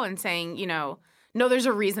UTFO, and saying, no, there's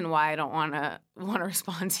a reason why I don't want to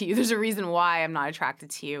respond to you. There's a reason why I'm not attracted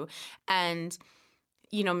to you. And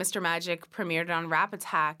Mr. Magic premiered on Rap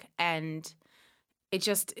Attack, and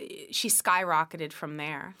she skyrocketed from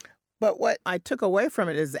there. But what I took away from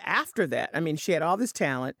it is after that, she had all this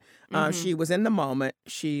talent. She was in the moment.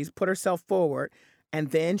 She put herself forward,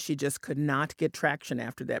 and then she just could not get traction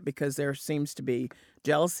after that because there seems to be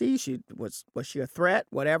jealousy. Was she a threat?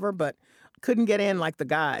 Whatever, but couldn't get in like the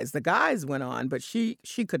guys. The guys went on, but she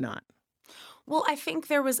could not. Well, I think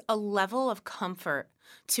there was a level of comfort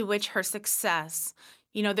to which her success,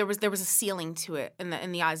 there was a ceiling to it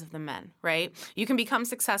in the eyes of the men, right? You can become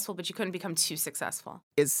successful, but you couldn't become too successful.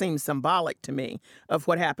 It seems symbolic to me of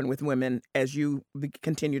what happened with women as you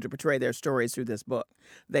continue to portray their stories through this book.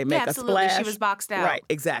 They make a splash. She was boxed out. Right,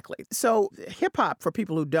 exactly. So hip-hop, for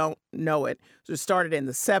people who don't know it, started in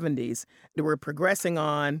the 70s. They were progressing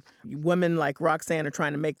on. Women like Roxanne are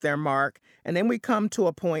trying to make their mark. And then we come to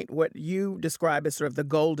a point, what you describe as sort of the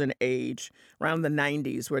golden age, around the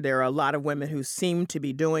 90s, where there are a lot of women who seem to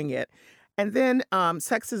be doing it. And then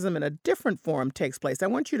sexism in a different form takes place. I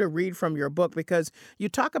want you to read from your book because you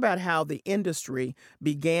talk about how the industry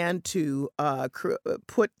began to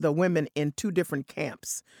put the women in two different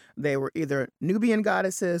camps. They were either Nubian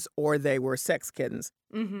goddesses or they were sex kittens.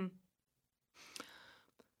 Mm-hmm.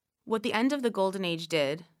 What the end of the Golden Age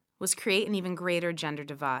did was create an even greater gender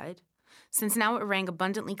divide, since now it rang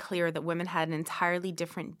abundantly clear that women had an entirely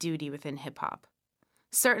different duty within hip-hop.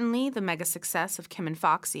 Certainly, the mega success of Kim and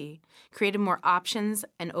Foxy created more options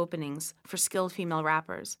and openings for skilled female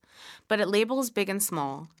rappers. But at labels big and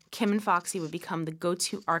small, Kim and Foxy would become the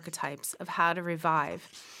go-to archetypes of how to revive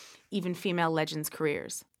even female legends'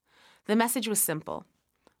 careers. The message was simple.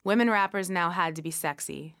 Women rappers now had to be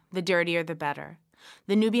sexy, the dirtier the better.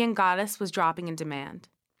 The Nubian goddess was dropping in demand.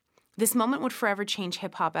 This moment would forever change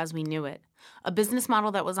hip-hop as we knew it, a business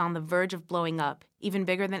model that was on the verge of blowing up, even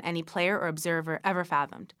bigger than any player or observer ever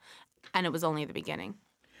fathomed. And it was only the beginning.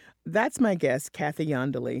 That's my guest, Kathy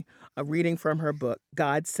Iandoli, a reading from her book,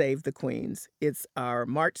 God Save the Queens. It's our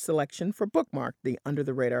March selection for Bookmark, the Under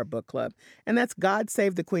the Radar Book Club. And that's God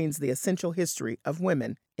Save the Queens, the essential history of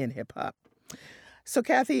women in hip-hop. So,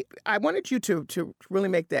 Kathy, I wanted you to really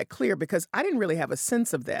make that clear because I didn't really have a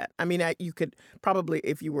sense of that. You could probably,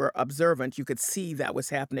 if you were observant, you could see that was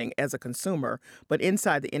happening as a consumer. But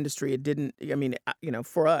inside the industry, it didn't,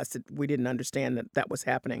 for us, we didn't understand that was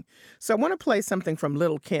happening. So I want to play something from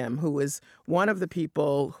Lil' Kim, who is one of the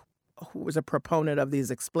people who was a proponent of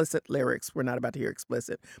these explicit lyrics. We're not about to hear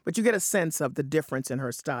explicit, but you get a sense of the difference in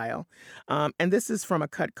her style. And this is from a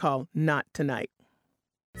cut called Not Tonight.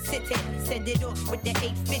 City, send it off with the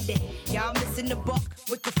 850. Y'all missing the buck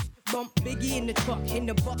with the bump. Biggie in the truck, in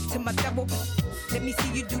the buck to my double. Let me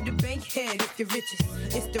see you do the bank head if you're richest.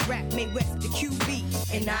 It's the rap made West, the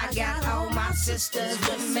QB. And I got all my sisters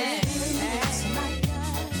with me.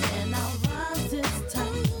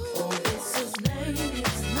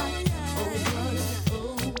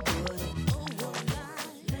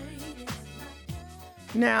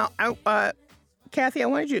 Now, Kathy, I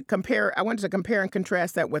wanted to compare and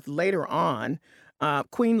contrast that with later on,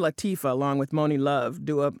 Queen Latifah, along with Monie Love,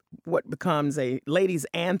 do what becomes a ladies'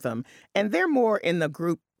 anthem, and they're more in the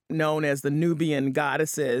group known as the Nubian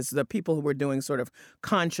goddesses, the people who were doing sort of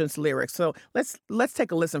conscious lyrics. So let's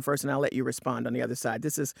take a listen first, and I'll let you respond on the other side.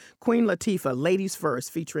 This is Queen Latifah, Ladies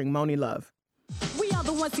First, featuring Monie Love. We are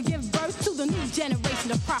the ones to give birth to the new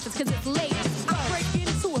generation of prophets, because it's ladies first. I break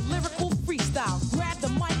into a lyrical freestyle. Grab the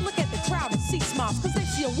mic, look at the crowd and see smiles, because they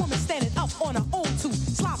see a woman standing up on her own too.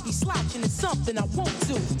 Sloppy slouching is something I won't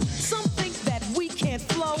do. Some think that we can't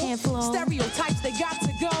flow. Stereotypes, they got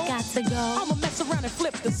to go. I'ma mess around and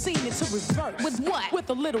flip the scene into reverse. With what? With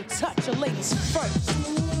a little touch of ladies first.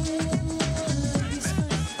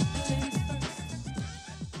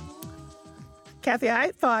 Kathy,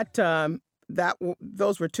 I thought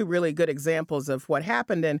those were two really good examples of what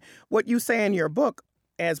happened. And what you say in your book,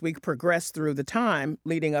 as we progress through the time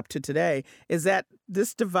leading up to today, is that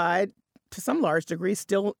this divide, to some large degree,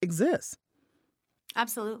 still exists.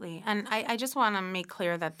 Absolutely. And I just want to make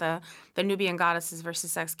clear that the Nubian goddesses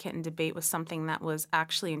versus sex kitten debate was something that was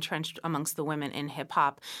actually entrenched amongst the women in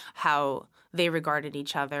hip-hop, how they regarded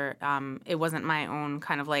each other. It wasn't my own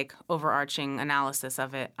kind of like overarching analysis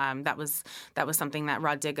of it. That was something that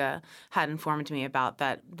Rah Digga had informed me about,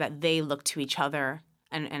 that they looked to each other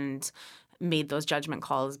and made those judgment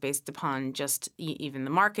calls based upon just even the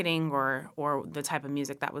marketing or the type of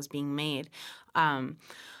music that was being made.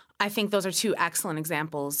 I think those are two excellent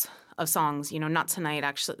examples of songs. Not Tonight,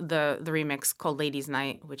 actually, the remix called Ladies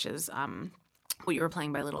Night, which is what you were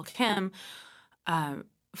playing by Lil' Kim,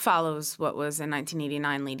 follows what was in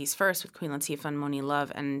 1989 Ladies First with Queen Latifah and Monie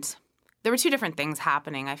Love. And there were two different things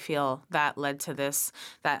happening, I feel, that led to this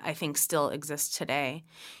that I think still exists today.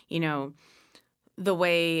 The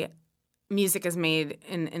way music is made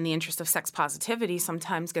in the interest of sex positivity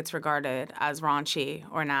sometimes gets regarded as raunchy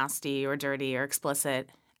or nasty or dirty or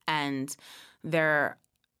explicit. And there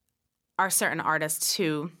are certain artists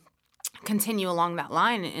who continue along that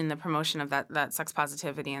line in the promotion of that sex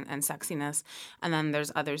positivity and sexiness. And then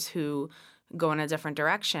there's others who go in a different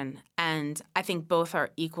direction. And I think both are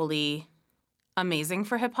equally amazing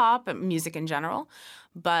for hip-hop and music in general.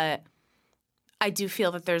 But I do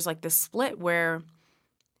feel that there's like this split where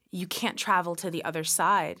you can't travel to the other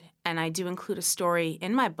side. And I do include a story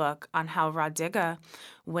in my book on how Rah Digga,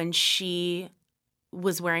 when she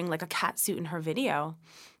was wearing like a cat suit in her video,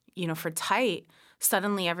 for Tight,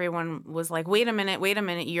 suddenly everyone was like, wait a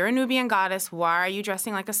minute, you're a Nubian goddess. Why are you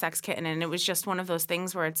dressing like a sex kitten? And it was just one of those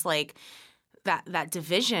things where it's like that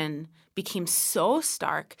division became so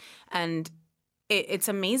stark. And it's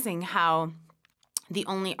amazing how the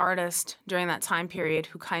only artist during that time period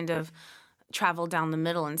who kind of traveled down the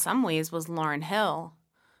middle in some ways was Lauryn Hill.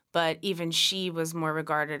 But even she was more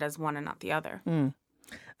regarded as one and not the other.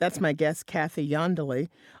 That's my guest, Kathy Iandoli.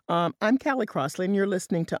 I'm Callie Crossley, and you're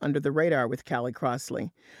listening to Under the Radar with Callie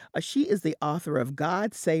Crossley. She is the author of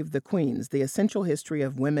God Save the Queens, The Essential History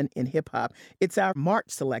of Women in Hip-Hop. It's our March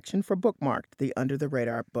selection for Bookmarked, the Under the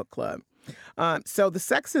Radar Book Club. So the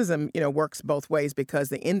sexism, works both ways because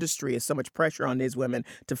the industry is so much pressure on these women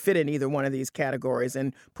to fit in either one of these categories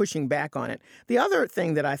and pushing back on it. The other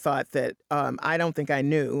thing that I thought that I don't think I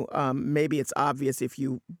knew, maybe it's obvious if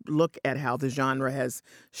you look at how the genre has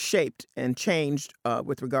shaped and changed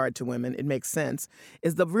with regard to women, it makes sense,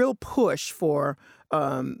 is the real push for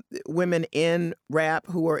women in rap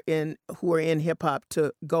who are in hip hop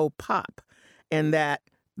to go pop, and that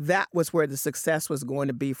was where the success was going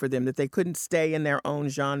to be for them, that they couldn't stay in their own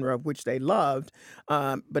genre, of which they loved.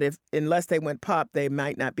 But unless they went pop, they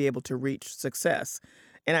might not be able to reach success.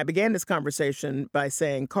 And I began this conversation by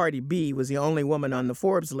saying Cardi B was the only woman on the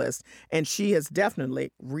Forbes list, and she has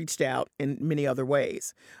definitely reached out in many other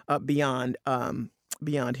ways beyond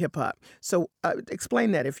hip-hop. So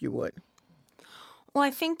explain that, if you would. Well,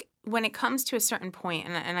 I think when it comes to a certain point,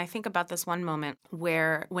 and I think about this one moment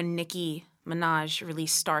when Nicki Minaj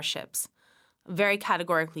released Starships, very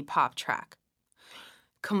categorically pop track,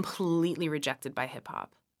 completely rejected by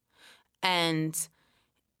hip-hop. And,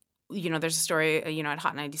 there's a story, at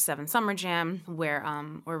Hot 97 Summer Jam where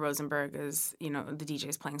Rosenberg is, the DJ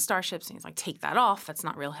is playing Starships, and he's like, take that off, that's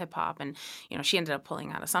not real hip-hop. And, she ended up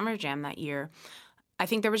pulling out of Summer Jam that year. I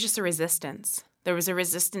think there was just a resistance. There was a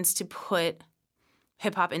resistance to put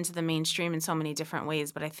hip-hop into the mainstream in so many different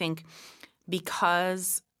ways. But I think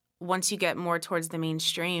because once you get more towards the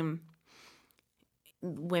mainstream,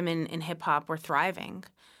 women in hip-hop were thriving.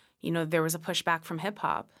 There was a pushback from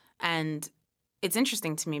hip-hop. And it's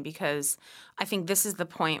interesting to me because I think this is the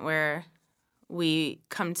point where we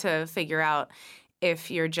come to figure out if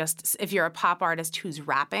you're a pop artist who's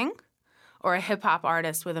rapping or a hip-hop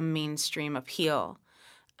artist with a mainstream appeal.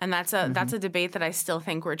 And that's a debate that I still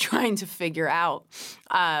think we're trying to figure out.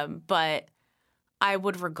 But I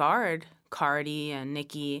would regard Cardi and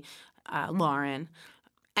Nicki, Lauren,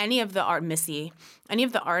 Missy, any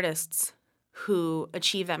of the artists who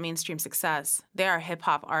achieve that mainstream success, they are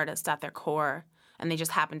hip-hop artists at their core, and they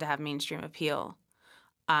just happen to have mainstream appeal.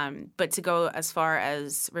 But to go as far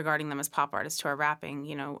as regarding them as pop artists who are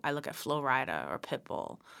rapping, I look at Flo Rida or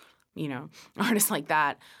Pitbull, artists like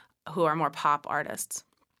that who are more pop artists.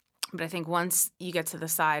 But I think once you get to the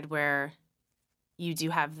side where you do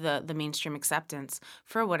have the mainstream acceptance,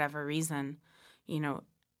 for whatever reason,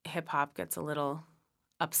 hip-hop gets a little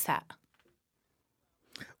upset.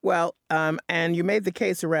 Well, and you made the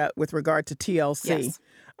case with regard to TLC. Yes.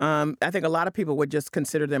 I think a lot of people would just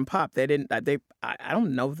consider them pop. I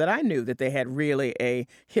don't know that I knew that they had really a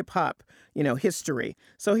hip hop, history.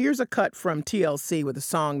 So here's a cut from TLC with a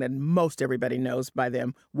song that most everybody knows by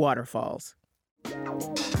them, Waterfalls. But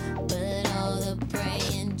all the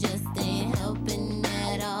praying just ain't helping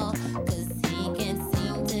at all, 'cause he can't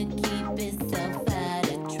seem to keep himself out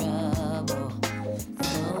of trouble.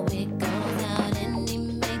 So he goes out and he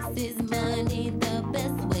makes his money the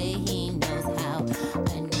best way he knows how.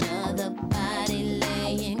 Another body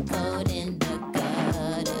laying cold in the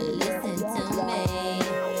gutter. Listen to me.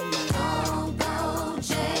 Don't go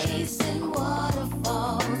chasing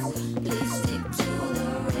waterfalls. Please stick to the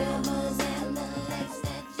rivers and the lakes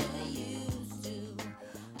that you're used to.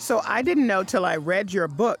 So I didn't know till I read your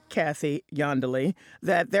book, Kathy Yondelie,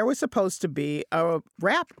 that there was supposed to be a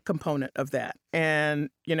rap component of that. And,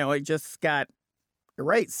 it just got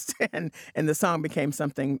erased and the song became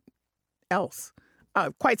something else.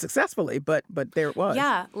 Quite successfully, but there it was.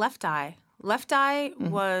 Yeah, Left Eye. Left Eye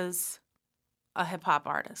was a hip-hop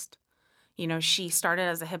artist. She started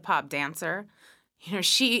as a hip-hop dancer.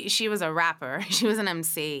 She was a rapper. She was an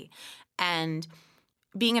MC. And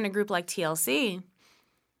being in a group like TLC,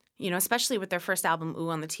 especially with their first album, Ooh,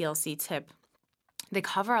 on the TLC tip, they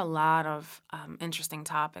cover a lot of interesting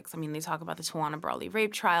topics. I mean, they talk about the Tawana Brawley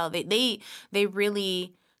rape trial. They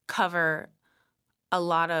really cover a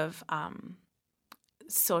lot of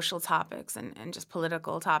social topics and just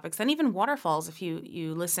political topics, and even Waterfalls. If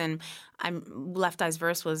you listen, Left Eye's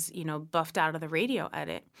verse was buffed out of the radio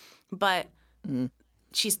edit, but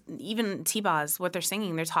she's even T-Boz. What they're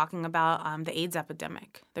singing, they're talking about the AIDS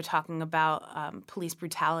epidemic. They're talking about police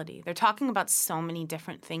brutality. They're talking about so many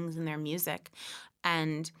different things in their music.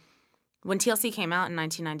 And when TLC came out in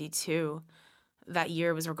 1992, that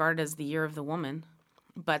year was regarded as the year of the woman,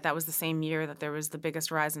 but that was the same year that there was the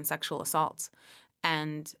biggest rise in sexual assaults.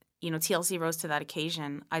 And, TLC rose to that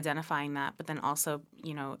occasion, identifying that, but then also,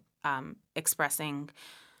 expressing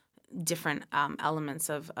different elements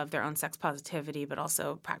of their own sex positivity, but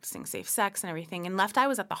also practicing safe sex and everything. And Left Eye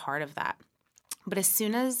was at the heart of that. But as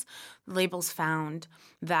soon as labels found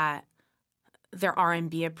that their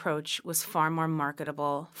R&B approach was far more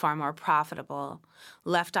marketable, far more profitable,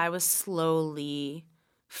 Left Eye was slowly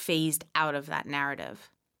phased out of that narrative.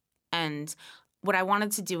 And what I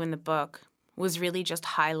wanted to do in the book was really just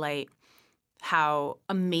highlight how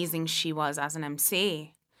amazing she was as an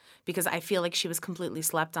MC, because I feel like she was completely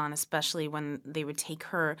slept on, especially when they would take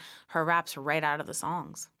her raps right out of the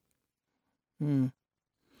songs.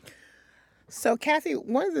 So, Kathy,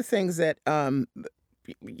 one of the things that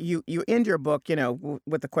you end your book,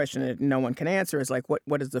 with the question that no one can answer is like,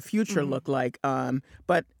 what does the future look like?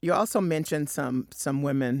 But you also mentioned some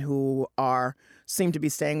women who seem to be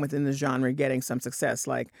staying within the genre, getting some success,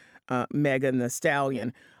 like Megan Thee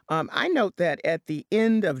Stallion. I note that at the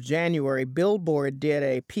end of January, Billboard did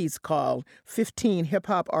a piece called 15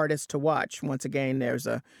 Hip-Hop Artists to Watch. Once again, there's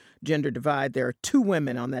a gender divide. There are 2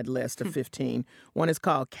 women on that list of 15. One is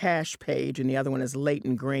called Cash Page, and the other one is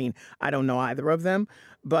Leighton Green. I don't know either of them,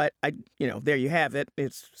 but there you have it.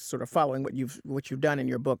 It's sort of following what you've done in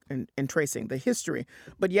your book and tracing the history.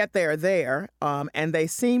 But yet they are there, and they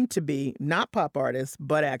seem to be not pop artists,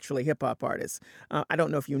 but actually hip-hop artists. I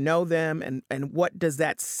don't know if you know them, and what does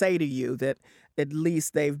that say to you that at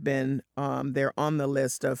least they've been they're on the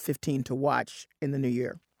list of 15 to watch in the new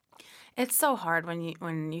year? It's so hard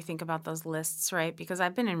when you think about those lists, right? Because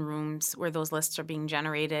I've been in rooms where those lists are being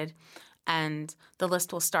generated, and the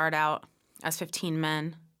list will start out as 15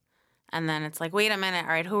 men, and then it's like, wait a minute,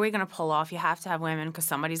 all right, who are we going to pull off? You have to have women because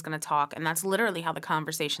somebody's going to talk, and that's literally how the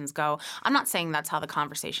conversations go. I'm not saying that's how the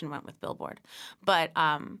conversation went with Billboard, but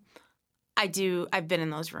I've been in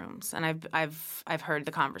those rooms, and I've heard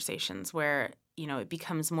the conversations where it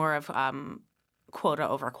becomes more of quota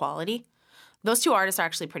over quality. Those 2 artists are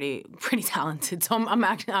actually pretty talented, so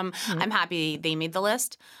I'm happy they made the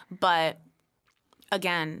list. But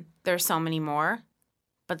again, there's so many more.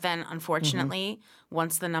 But then, unfortunately,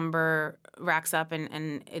 once the number racks up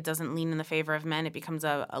and it doesn't lean in the favor of men, it becomes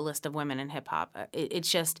a list of women in hip-hop.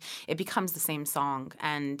 It becomes the same song.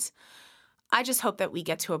 And I just hope that we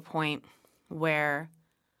get to a point where,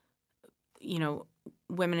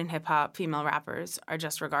 women in hip-hop, female rappers, are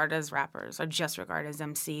just regarded as rappers, are just regarded as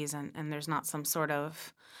MCs, and there's not some sort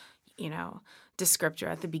of, descriptor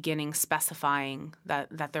at the beginning specifying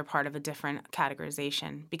that they're part of a different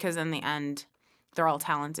categorization. Because in the end, they're all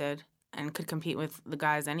talented and could compete with the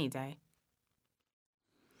guys any day.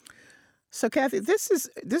 So, Kathy, this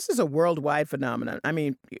is a worldwide phenomenon. I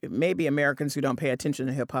mean, maybe Americans who don't pay attention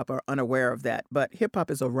to hip-hop are unaware of that, but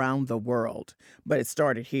hip-hop is around the world. But it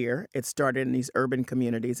started here. It started in these urban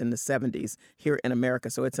communities in the 70s here in America.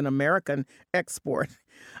 So it's an American export.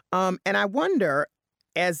 And I wonder,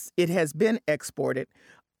 as it has been exported,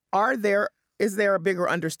 is there a bigger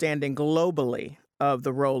understanding globally of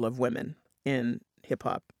the role of women in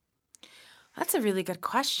hip-hop? That's a really good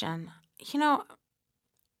question.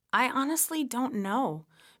 I honestly don't know,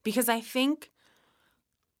 because I think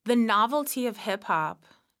the novelty of hip-hop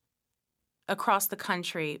across the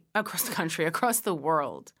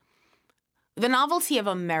world, the novelty of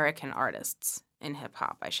American artists in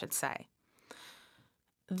hip-hop, I should say,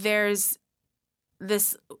 there's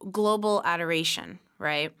this global adoration,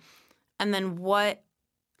 right? And then what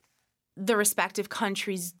the respective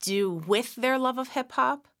countries do with their love of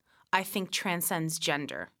hip-hop, I think transcends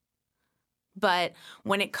gender. But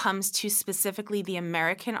when it comes to specifically the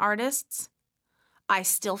American artists, I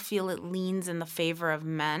still feel it leans in the favor of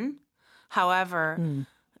men. However,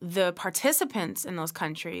 the participants in those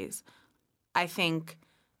countries, I think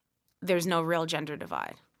there's no real gender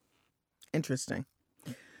divide. Interesting.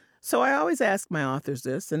 So I always ask my authors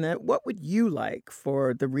this, and that what would you like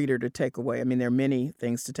for the reader to take away? I mean, there are many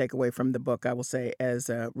things to take away from the book, I will say,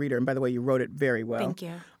 as a reader. And by the way, you wrote it very well. Thank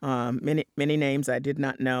you. Many names I did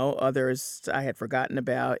not know. Others I had forgotten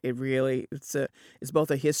about. It's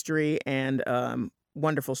both a history and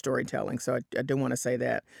wonderful storytelling. So I do want to say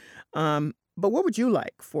that. But what would you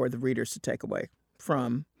like for the readers to take away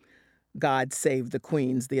from God Save the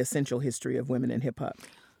Queens, the essential history of women in hip-hop?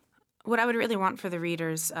 What I would really want for the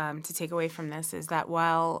readers to take away from this is that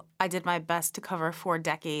while I did my best to cover 4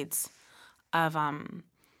 decades of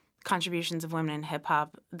contributions of women in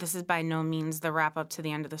hip-hop, this is by no means the wrap-up to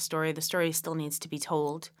the end of the story. The story still needs to be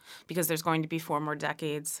told because there's going to be 4 more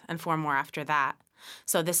decades and 4 more after that.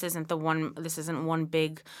 So this isn't one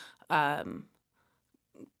big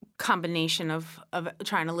combination of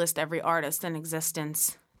trying to list every artist in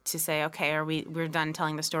existence to say, okay, we're done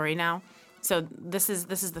telling the story now. So this is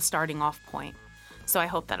the starting off point. So I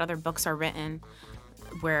hope that other books are written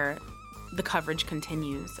where the coverage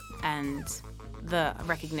continues and the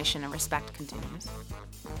recognition and respect continues.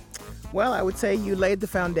 Well, I would say you laid the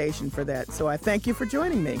foundation for that. So I thank you for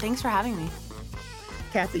joining me. Thanks for having me.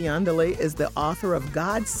 Kathy Iandoli is the author of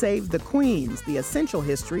God Save the Queens, the essential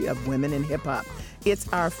history of women in hip-hop.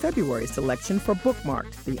 It's our February selection for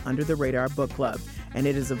Bookmarked, the Under the Radar Book Club, and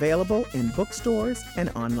it is available in bookstores and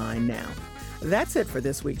online now. That's it for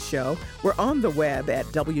this week's show. We're on the web at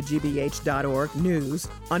WGBH.org News,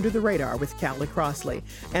 Under the Radar with Callie Crossley,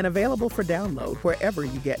 and available for download wherever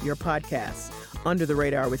you get your podcasts. Under the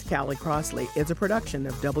Radar with Callie Crossley is a production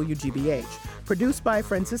of WGBH, produced by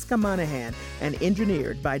Francisca Monahan and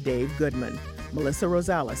engineered by Dave Goodman. Melissa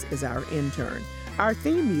Rosales is our intern. Our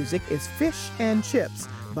theme music is Fish and Chips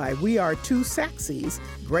by We Are Two Saxies,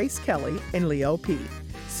 Grace Kelly and Leo P.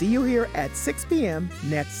 See you here at 6 p.m.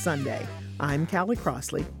 next Sunday. I'm Callie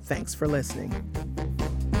Crossley. Thanks for listening.